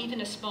died. Even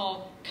a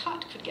small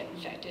cut could get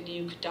infected.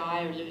 You could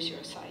die or lose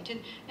your sight.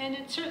 And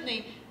it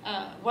certainly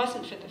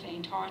wasn't for the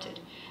faint-hearted.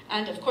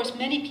 And of course,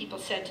 many people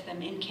said to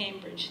them in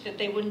Cambridge that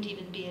they wouldn't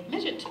even be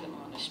admitted to the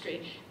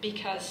monastery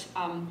because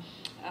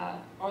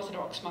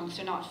Orthodox monks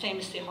are not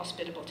famously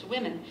hospitable to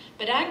women.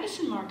 But Agnes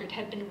and Margaret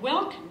had been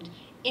welcomed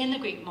in the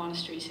Greek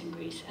monasteries in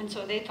Greece, and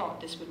so they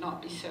thought this would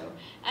not be so.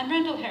 And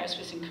Rendell Harris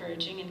was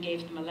encouraging and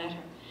gave them a letter.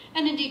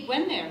 And indeed,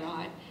 when they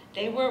arrived,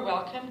 they were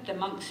welcomed. The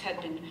monks had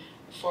been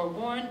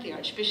forewarned. The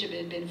Archbishop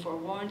had been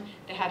forewarned.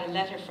 They had a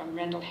letter from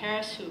Rendell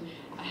Harris, who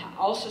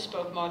also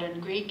spoke modern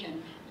Greek,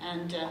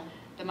 and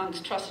the monks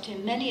trusted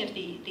him. Many of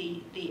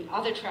the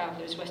other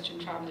travelers, Western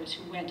travelers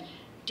who went,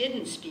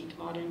 didn't speak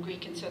modern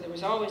Greek, and so there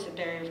was always a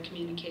barrier of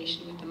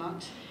communication with the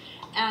monks.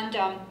 And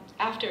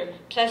after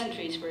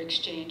pleasantries were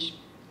exchanged,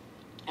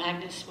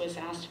 Agnes was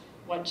asked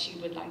what she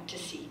would like to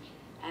see.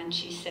 And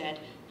she said,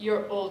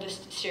 your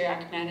oldest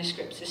Syriac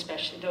manuscripts,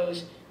 especially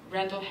those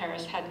Rendell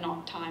Harris had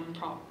not time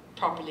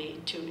properly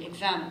to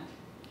examine.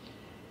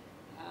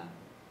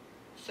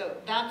 So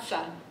that's,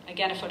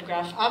 again, a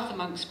photograph of the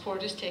monks'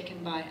 quarters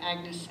taken by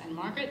Agnes and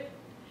Margaret.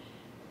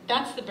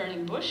 That's the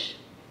burning bush.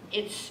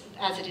 It's,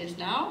 as it is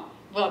now,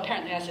 well,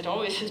 apparently as it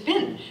always has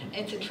been,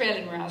 it's a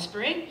trailing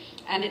raspberry,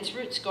 and its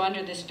roots go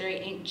under this very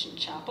ancient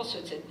chapel, so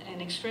it's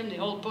an extremely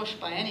old bush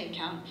by any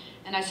account.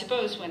 And I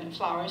suppose when it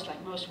flowers,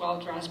 like most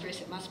wild raspberries,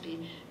 it must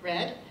be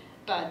red.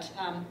 But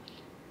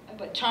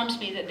what charms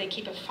me that they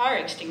keep a fire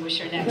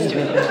extinguisher next to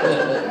it.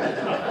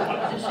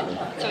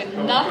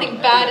 So nothing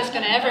bad is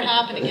going to ever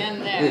happen again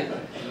there.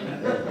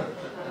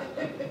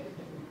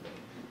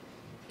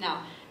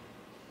 Now,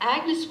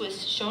 Agnes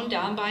was shown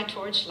down by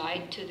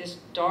torchlight to this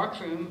dark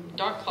room,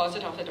 dark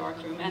closet off a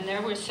dark room, and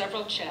there were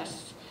several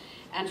chests.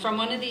 And from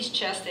one of these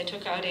chests, they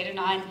took out 8 or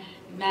 9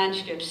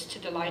 manuscripts to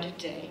the light of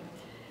day.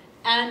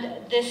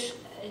 And this,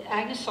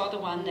 Agnes saw the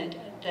one that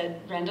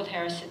Rendell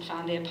Harris had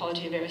found the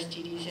Apology of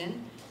Aristides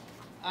in,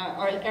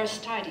 or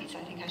Aristides,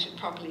 I think I should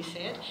properly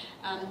say it.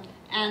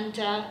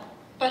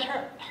 But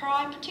her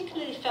eye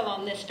particularly fell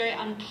on this very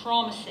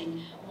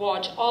unpromising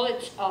watch. All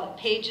its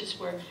pages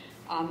were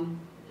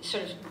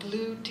sort of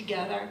glued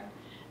together,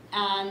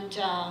 and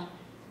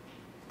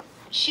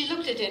she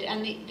looked at it,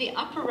 and the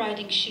upper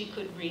writing she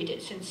could read.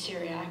 It's in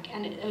Syriac,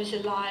 and it was the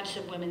lives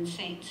of women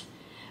saints.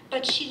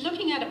 But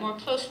looking at it more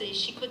closely,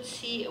 she could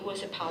see it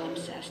was a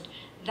palimpsest.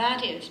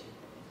 That is,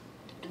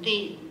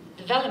 the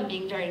vellum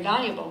being very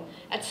valuable.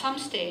 At some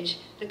stage,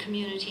 the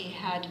community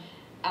had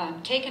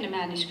taken a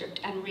manuscript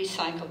and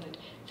recycled it.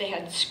 They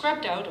had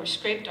scrubbed out or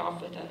scraped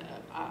off with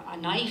a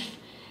knife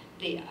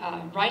the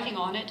writing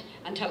on it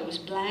until it was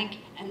blank,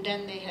 and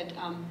then they had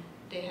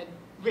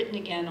written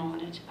again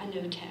on it a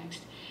new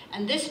text.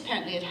 And this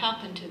apparently had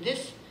happened to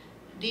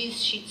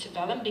these sheets of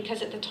vellum,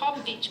 because at the top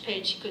of each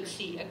page you could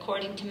see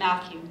according to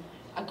Matthew,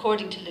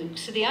 according to Luke.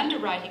 So the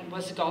underwriting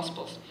was the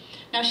Gospels.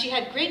 Now she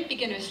had great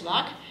beginner's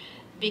luck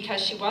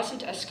because she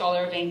wasn't a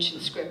scholar of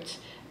ancient scripts,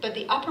 but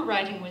the upper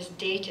writing was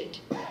dated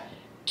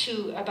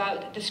to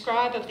about the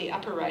scribe of the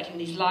upper writing,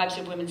 these Lives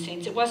of Women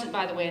Saints. It wasn't,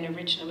 by the way, an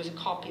original. It was a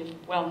copy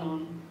of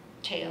well-known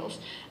tales.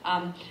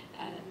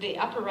 The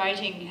upper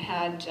writing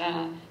had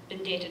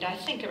been dated, I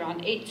think,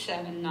 around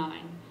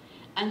 879.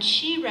 And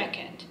she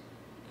reckoned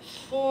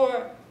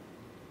for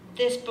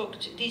this book,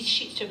 these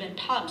sheets to have been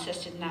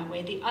palimpsested in that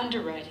way, the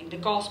underwriting, the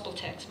gospel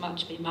text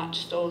must be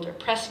much older,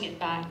 pressing it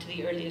back to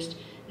the earliest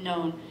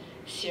known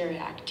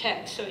Syriac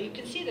text. So you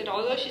can see that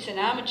although she's an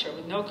amateur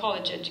with no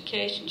college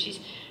education, she's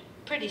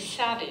pretty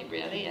savvy,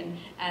 really,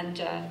 and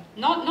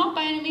not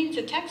by any means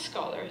a text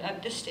scholar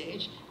at this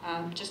stage,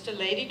 just a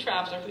lady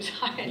traveler who's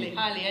highly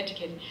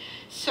educated.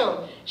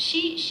 So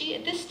she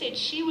at this stage,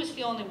 she was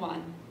the only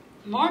one.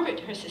 Margaret,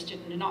 her sister,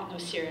 did not know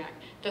Syriac.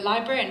 The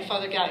librarian,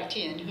 Father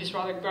Galactian, who's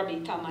rather grubby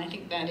thumb, I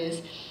think that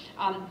is,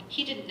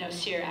 he didn't know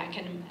Syriac,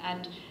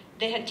 and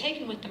they had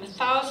taken with them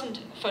 1,000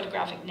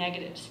 photographic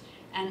negatives,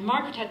 and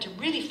Margaret had to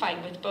really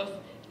fight with both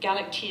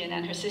Galactian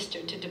and her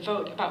sister to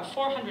devote about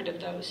 400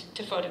 of those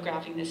to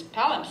photographing this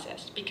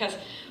palimpsest, because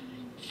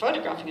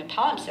photographing a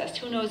palimpsest,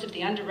 who knows if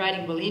the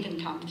underwriting will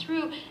even come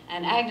through,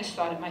 and Agnes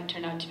thought it might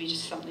turn out to be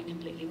just something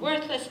completely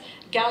worthless.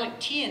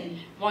 Galactian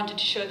wanted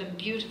to show them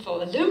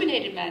beautiful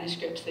illuminated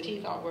manuscripts that he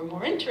thought were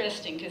more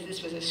interesting, because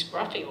this was a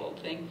scruffy old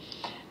thing.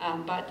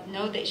 But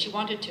no, she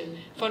wanted to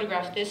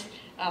photograph this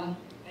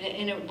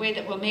in a way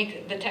that will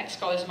make the text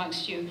scholars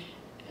amongst you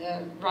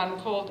run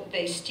cold.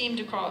 They steamed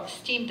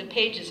the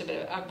pages of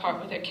it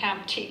apart with their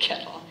camp tea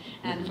kettle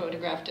and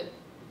photographed it,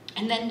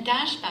 and then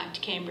dashed back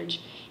to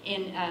Cambridge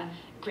in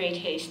great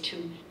haste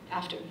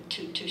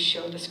to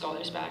show the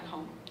scholars back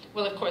home.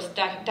 Well, of course,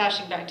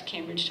 dashing back to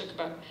Cambridge took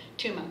about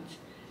 2 months.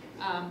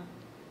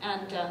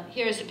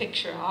 Here is a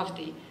picture of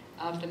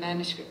the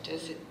manuscript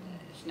as it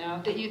is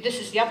now. This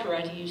is the upper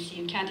writing you see.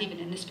 You can't even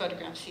in this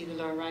photograph see the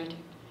lower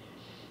writing.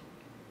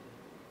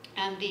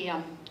 And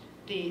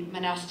the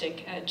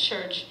monastic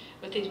church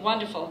with these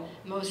wonderful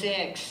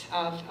mosaics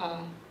of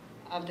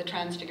the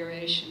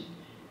Transfiguration,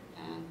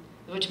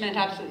 which meant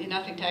absolutely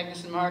nothing to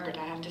Agnes and Margaret,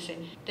 I have to say.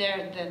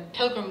 There, the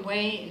Pilgrim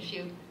Way, if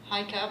you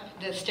hike up,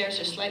 the stairs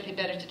are slightly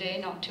better today,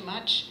 not too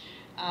much.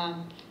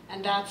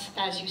 And that's,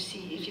 as you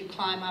see, if you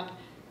climb up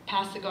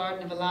past the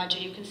Garden of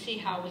Elijah, you can see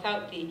how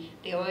without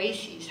the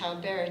oases, how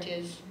bare it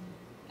is,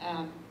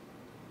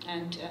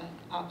 and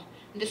up.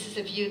 And this is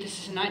a view,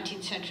 this is a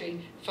 19th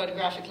century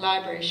photographic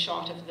library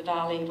shot of the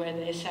valley where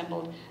the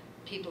assembled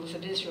peoples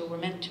of Israel were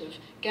meant to have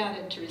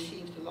gathered to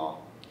receive the law.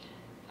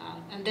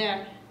 And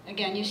there,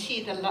 again, you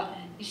see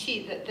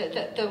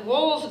the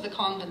walls of the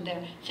convent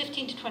there,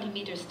 15 to 20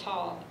 meters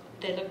tall.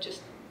 They look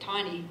just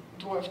tiny,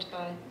 dwarfed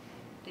by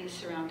these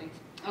surroundings.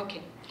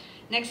 Okay,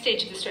 next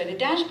stage of the story. They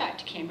dash back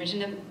to Cambridge,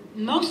 and the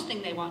most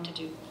thing they want to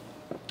do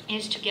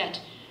is to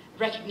get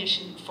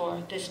recognition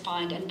for this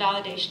find and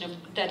validation of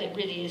that it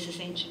really is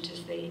as ancient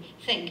as they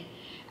think.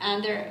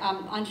 And they're,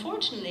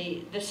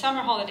 unfortunately, the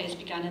summer holidays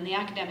begun and the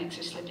academics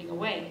are slipping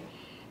away.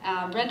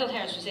 Rendell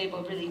Harris was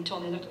able really to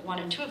only look at 1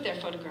 or 2 of their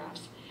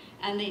photographs.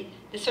 And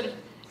the sort of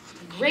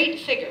great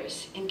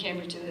figures in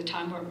Cambridge at the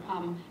time were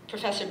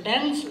Professor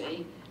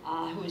Bensley,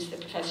 who is the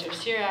professor of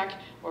Syriac,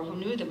 or who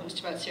knew the most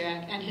about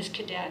Syriac, and his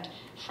cadet,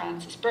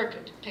 Francis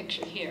Burkitt,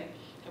 pictured here.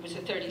 It was a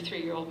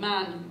 33-year-old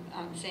man,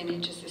 the same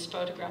age as this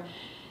photograph.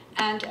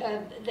 And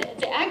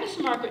the Agnes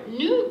and Margaret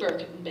knew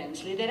Burkitt and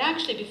Bensley. They'd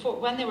actually, before,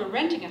 when they were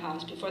renting a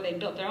house, before they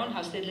built their own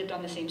house, they lived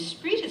on the same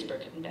street as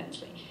Burkitt and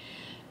Bensley.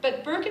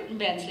 But Burkitt and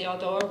Bensley,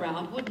 although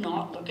around, would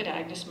not look at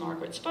Agnes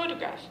Margaret's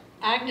photograph.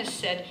 Agnes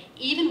said,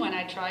 even when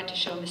I tried to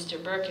show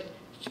Mr. Burkitt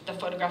the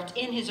photograph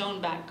in his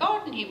own back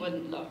garden, he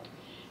wouldn't look.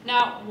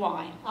 Now,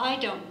 why? I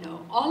don't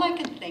know. All I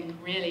can think,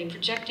 really,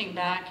 projecting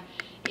back,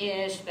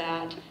 is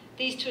that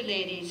these 2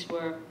 ladies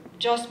were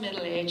just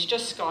middle-aged,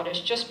 just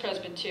Scottish, just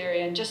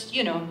Presbyterian, just,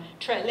 you know,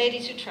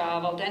 ladies who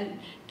traveled, and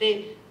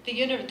the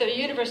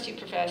university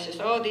professors,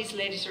 oh, these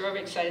ladies are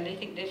overexcited, they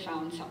think they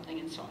found something,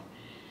 and so on.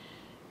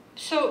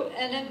 So,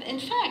 and in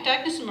fact,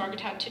 Agnes and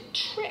Margaret had to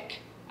trick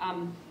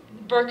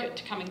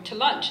Burkitt coming to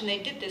lunch, and they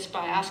did this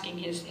by asking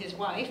his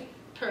wife,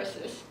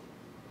 Persis,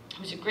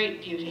 who's a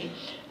great beauty,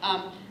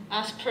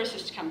 asked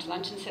Persis to come to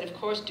lunch and said, of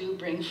course, do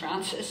bring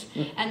Francis.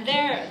 And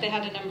there, they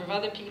had a number of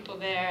other people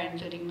there,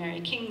 including Mary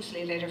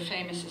Kingsley, later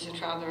famous as a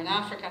traveler in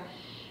Africa.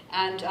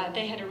 And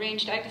they had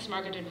arranged, Agnes and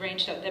Margaret had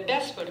arranged out their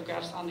best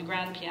photographs on the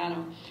grand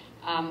piano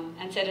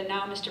and said, and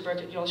now, Mr.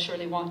 Burkitt, you'll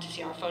surely want to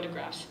see our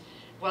photographs.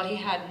 Well, he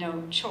had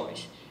no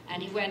choice.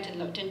 And he went and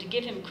looked, and to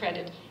give him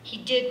credit, he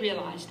did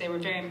realize they were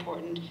very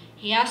important.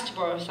 He asked to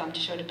borrow some to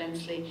show to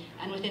Bensley,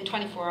 and within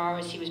 24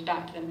 hours he was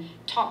back to them.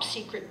 Top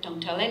secret,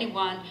 don't tell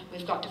anyone,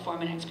 we've got to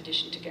form an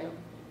expedition to go.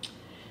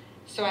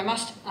 So I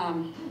must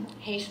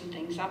hasten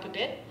things up a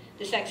bit.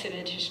 This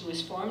expedition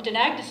was formed, and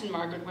Agnes and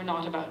Margaret were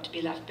not about to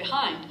be left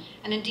behind.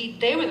 And indeed,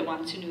 they were the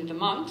ones who knew the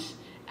monks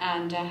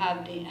and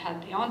had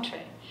the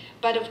entree.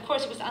 But of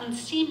course, it was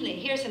unseemly.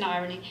 Here's an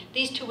irony.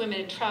 These 2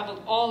 women had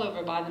traveled all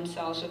over by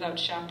themselves without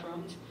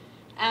chaperones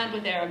and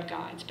with Arab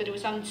guides, but it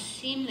was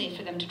unseemly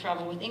for them to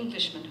travel with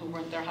Englishmen who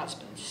weren't their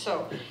husbands.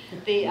 So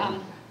the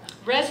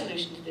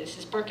resolution to this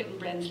is Burkitt and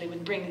Bensley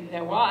would bring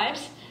their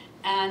wives,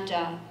 and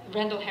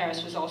Rendell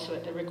Harris was also,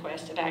 at the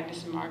request of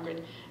Agnes and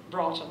Margaret,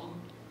 brought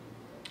along.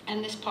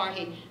 And this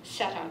party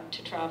set out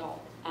to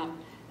travel.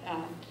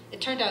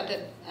 It turned out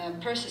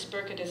that Persis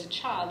Burkitt, as a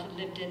child, had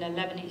lived in a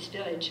Lebanese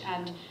village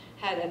and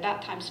had at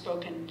that time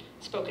spoken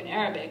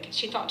Arabic.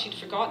 She thought she'd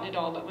forgotten it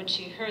all, but when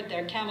she heard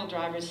their camel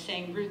drivers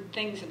saying rude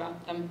things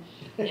about them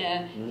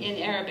in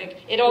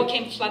Arabic, it all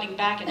came flooding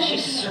back, and she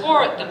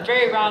swore at them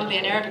very roundly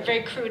in Arabic,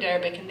 very crude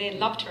Arabic, and they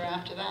loved her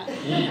after that.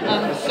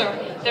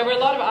 So there were a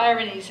lot of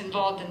ironies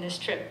involved in this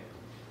trip.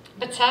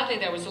 But sadly,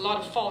 there was a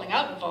lot of falling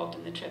out involved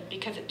in the trip,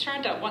 because it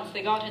turned out, once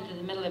they got into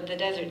the middle of the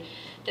desert,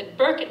 that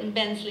Burkitt and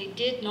Bensley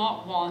did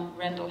not want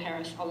Rendell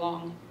Harris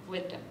along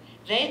with them.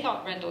 They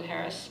thought Rendell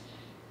Harris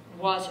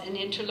was an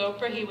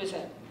interloper. He was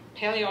a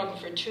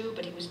paleographer too,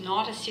 but he was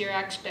not a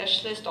Syriac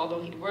specialist,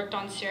 although he'd worked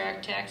on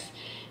Syriac texts.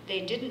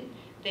 They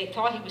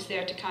thought he was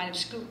there to kind of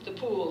scoop the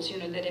pools,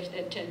 that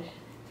if to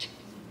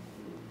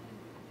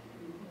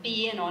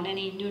be in on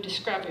any new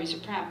discoveries, or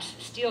perhaps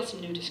steal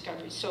some new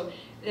discoveries. So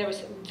there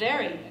was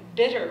very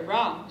bitter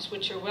rows,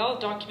 which are well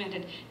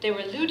documented. They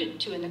were alluded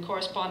to in the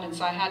correspondence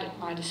I had at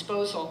my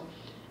disposal,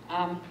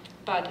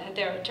 but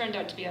there turned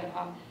out to be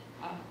a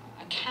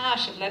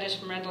cache of letters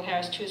from Rendell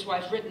Harris to his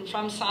wife, written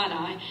from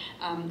Sinai,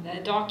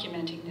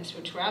 documenting this,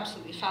 which were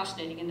absolutely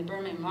fascinating in the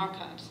Birmingham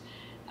archives.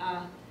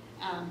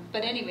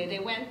 But anyway, they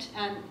went,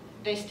 and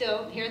they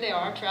still, here they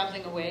are,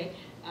 traveling away.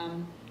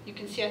 You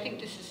can see, I think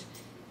this is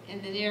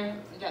in the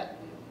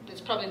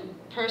that's probably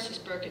Persis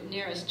Burkitt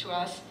nearest to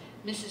us,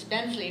 Mrs.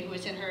 Bensley, who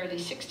was in her early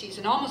 60s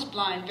and almost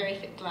blind, very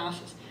thick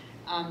glasses,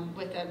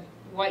 with a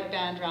white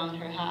band around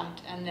her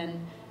hat, and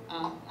then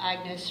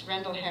Agnes,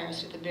 Rendell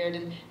Harris with a beard,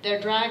 and their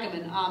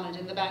dragoman, Ahmed,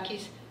 in the back.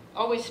 He's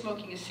always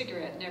smoking a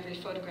cigarette in every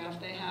photograph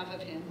they have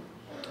of him.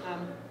 I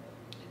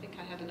think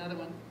I have another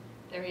one.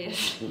 There he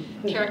is,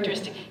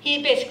 characteristic.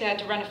 He basically had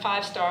to run a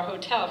 5-star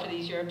hotel for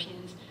these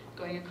Europeans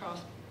going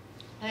across.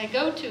 And they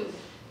go to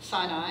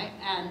Sinai,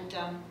 and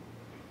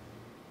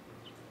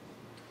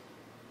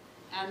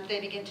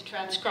they begin to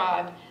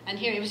transcribe. And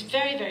here it was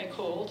very, very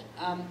cold.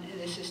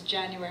 This is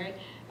January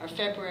or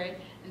February,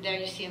 and there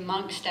you see a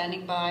monk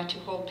standing by to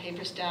hold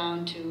papers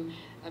down, to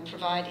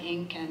provide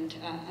ink, and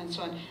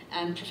so on.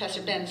 And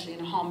Professor Bensley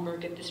in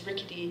Homburg at this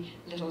rickety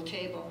little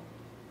table.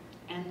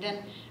 And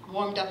then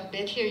warmed up a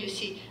bit, here you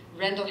see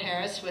Rendell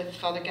Harris with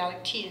Father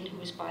Galactian, who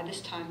was by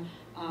this time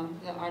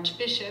the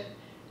Archbishop.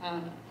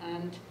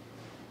 And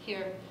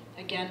here,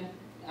 again,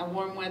 a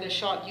warm weather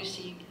shot, you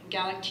see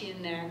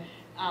Galactian there.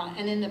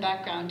 And in the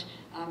background,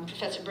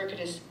 Professor Burkitt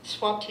has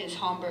swapped his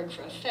Homburg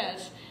for a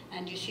fez,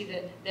 and you see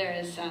that there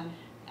is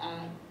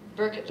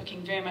Burkitt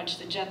looking very much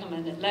the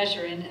gentleman at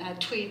leisure in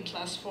tweed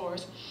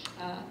 +4s,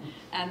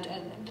 and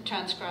the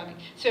transcribing.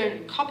 So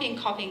copying,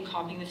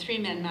 the 3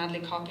 men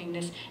madly copying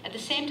this. At the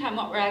same time,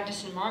 what were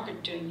Agnes and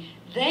Margaret doing?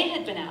 They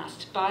had been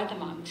asked by the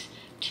monks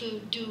to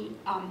do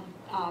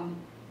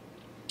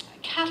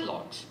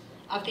catalogues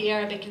of the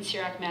Arabic and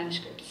Syriac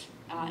manuscripts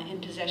in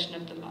possession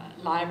of the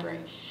library.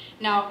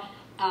 Now,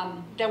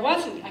 there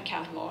wasn't a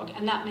catalogue,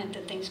 and that meant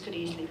that things could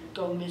easily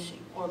go missing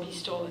or be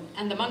stolen.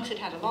 And the monks had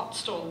had a lot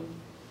stolen.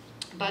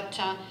 But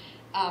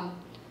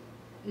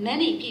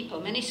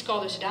many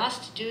scholars had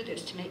asked to do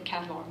this, to make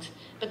catalogues,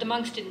 but the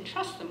monks didn't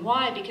trust them.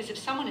 Why? Because if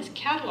someone is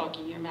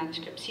cataloguing your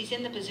manuscripts, he's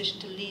in the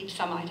position to leave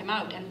some item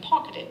out and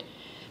pocket it.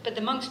 But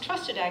the monks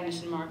trusted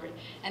Agnes and Margaret,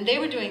 and they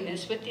were doing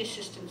this with the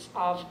assistance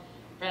of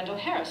Rendell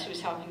Harris, who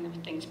was helping them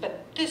with things.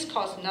 But this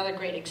caused another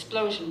great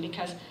explosion,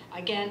 because,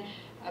 again,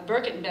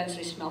 Burkitt and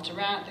Bensley smelt a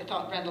rat. They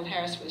thought Rendell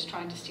Harris was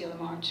trying to steal a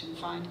march and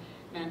find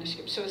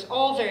manuscripts. So it was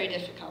all very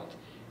difficult,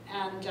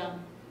 and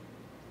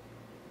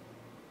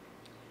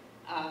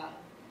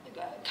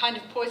kind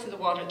of poisoned the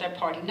water at their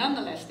party.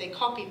 Nonetheless, they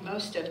copied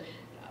most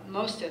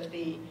of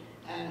the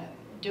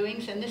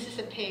doings, and this is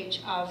a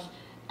page of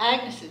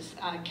Agnes's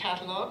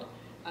catalogue.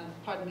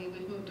 Pardon me,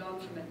 we've moved on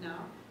from it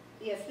now.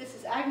 Yes, this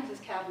is Agnes's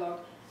catalogue,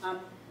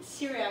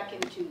 Syriac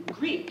into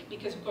Greek,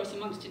 because of course the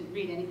monks didn't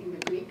read anything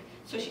but Greek.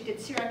 So she did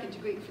Syriac into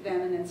Greek for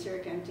them, and then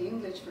Syriac into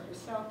English for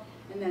herself,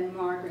 and then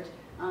Margaret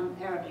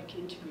Arabic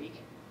into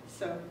Greek.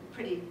 So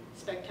pretty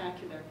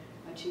spectacular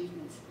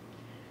achievements.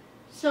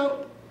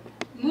 So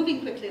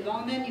moving quickly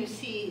along, then you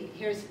see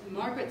here's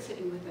Margaret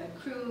sitting with a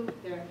crew,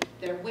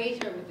 their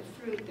waiter with the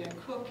fruit, their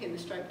cook in the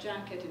striped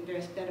jacket, and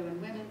various Bedouin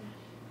women,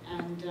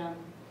 and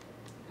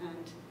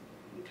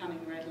coming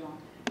right along.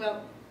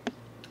 Well,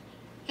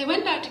 they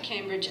went back to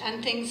Cambridge,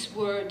 and things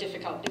were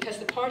difficult because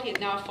the party had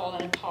now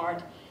fallen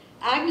apart.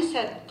 Agnes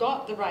had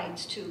got the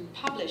rights to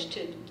publish,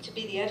 to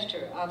be the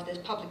editor of this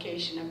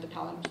publication of the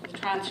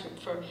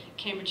transcript for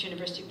Cambridge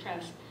University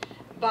Press.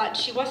 But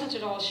she wasn't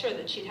at all sure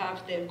that she'd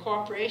have the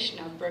cooperation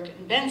of Burkitt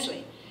and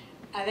Bensley.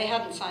 They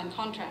hadn't signed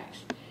contracts.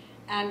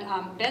 And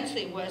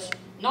Bensley was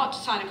not to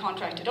sign a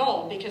contract at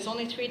all, because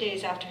only 3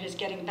 days after his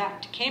getting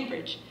back to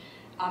Cambridge,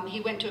 he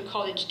went to a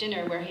college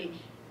dinner where he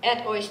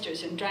ate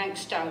oysters and drank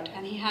stout,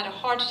 and he had a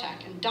heart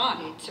attack and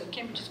died. So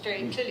Cambridge is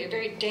very clearly a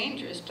very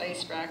dangerous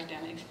place for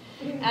academics.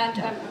 And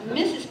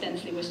Mrs.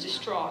 Bensley was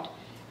distraught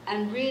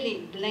and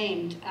really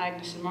blamed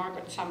Agnes and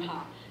Margaret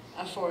somehow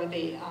for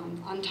the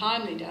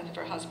untimely death of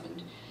her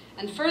husband.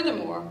 And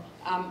furthermore,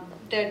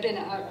 there had been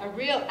a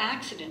real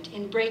accident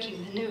in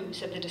breaking the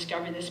news of the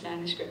discovery of this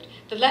manuscript.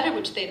 The letter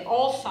which they'd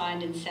all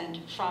signed and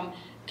sent from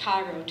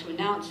Cairo to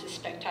announce this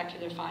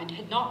spectacular find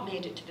had not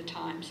made it to the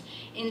Times.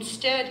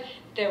 Instead,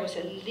 there was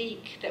a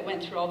leak that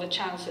went through all the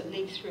channels that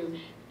leaked through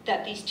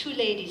that these two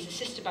ladies,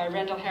 assisted by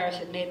Rendell Harris,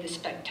 had made this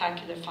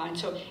spectacular find.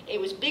 So it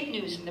was big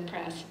news in the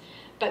press,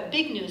 but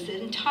big news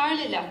that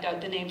entirely left out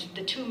the names of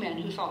the two men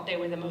who thought they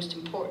were the most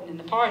important in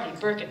the party,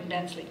 Burkitt and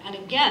Bensley. And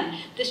again,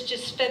 this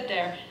just fed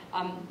their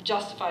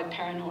justified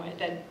paranoia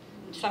that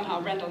somehow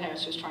Rendell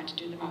Harris was trying to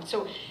do them out.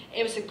 So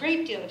it was a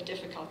great deal of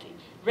difficulty.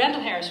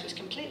 Rendell Harris was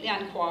completely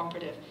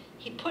uncooperative.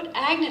 He put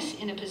Agnes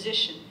in a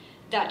position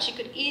that she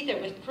could either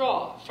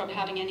withdraw from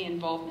having any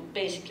involvement,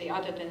 basically,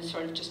 other than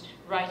sort of just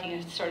writing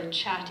a sort of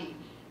chatty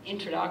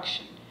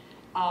introduction,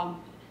 or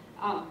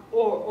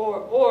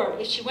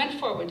if she went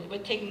forward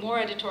with taking more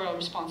editorial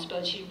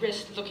responsibility, she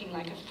risked looking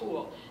like a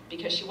fool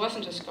because she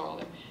wasn't a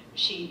scholar.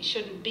 She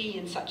shouldn't be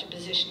in such a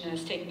position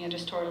as taking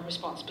editorial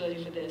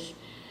responsibility for this.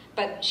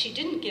 But she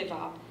didn't give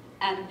up,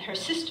 and her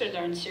sister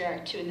learned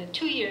Syriac too. In the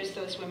 2 years,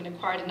 those women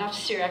acquired enough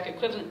Syriac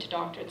equivalent to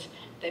doctorates.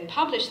 They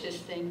published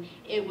this thing.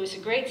 It was a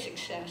great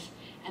success.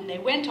 And they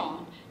went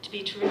on to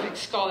be terrific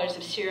scholars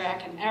of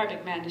Syriac and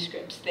Arabic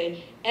manuscripts.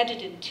 They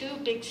edited 2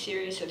 big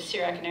series of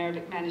Syriac and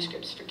Arabic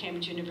manuscripts for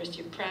Cambridge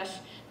University Press.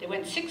 They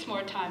went 6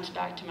 more times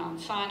back to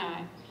Mount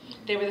Sinai.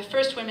 They were the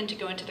first women to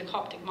go into the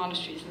Coptic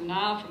monasteries in the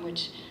Nile, from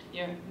which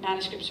your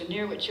manuscripts are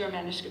near which your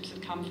manuscripts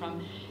have come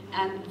from.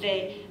 And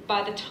they,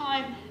 by the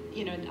time,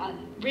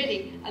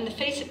 really, on the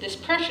face of this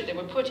pressure they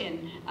were put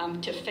in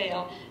to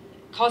fail,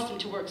 caused them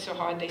to work so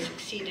hard they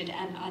succeeded,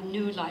 and a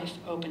new life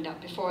opened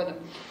up before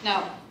them.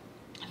 Now,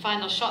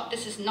 final shot.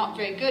 This is not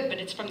very good, but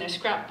it's from their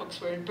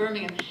scrapbooks. We're in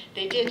Birmingham.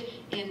 They did,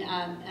 in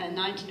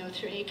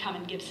 1903, come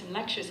and give some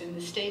lectures in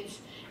the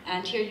States.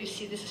 And here you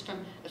see, this is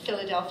from a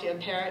Philadelphia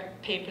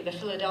paper, the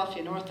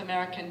Philadelphia North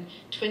American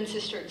Twin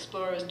Sister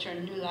Explorers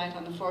Turn New Light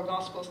on the Four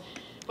Gospels.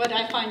 What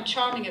I find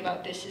charming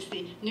about this is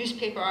the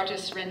newspaper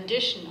artist's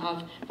rendition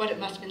of what it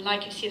must have been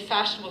like. You see a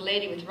fashionable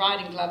lady with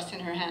riding gloves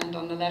in her hand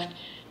on the left,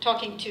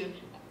 talking to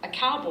a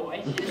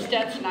cowboy in a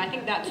Stetson. I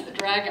think that's the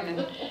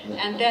dragoman.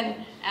 And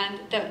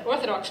the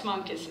Orthodox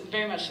monk is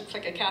very much looks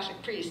like a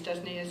Catholic priest,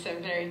 doesn't he? It's a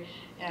very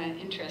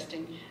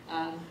interesting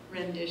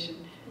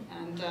rendition.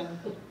 And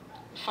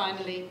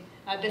finally,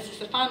 this is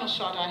the final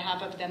shot I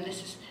have of them.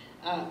 This is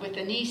with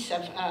a niece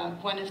of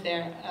one of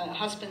their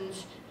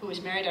husbands who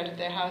was married out of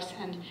their house.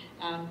 And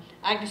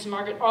Agnes and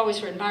Margaret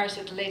always were admirers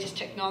of the latest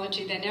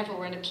technology. They never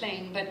were in a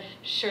plane, but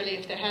surely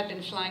if there had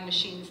been flying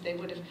machines, they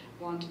would have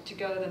wanted to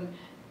go them.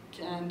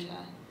 And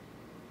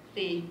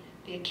the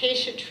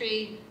acacia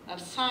tree of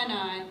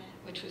Sinai,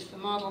 which was the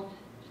model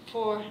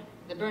for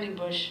the burning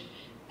bush,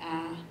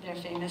 they're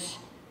famous,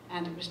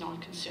 and it was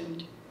not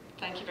consumed.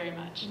 Thank you very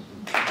much.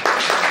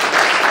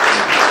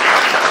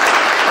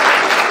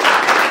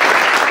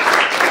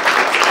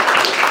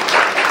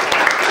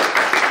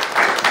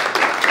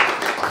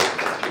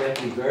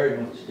 Thank you very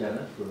much,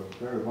 Janet, for a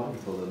very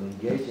wonderful and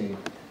engaging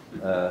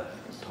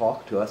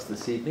talk to us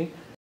this evening.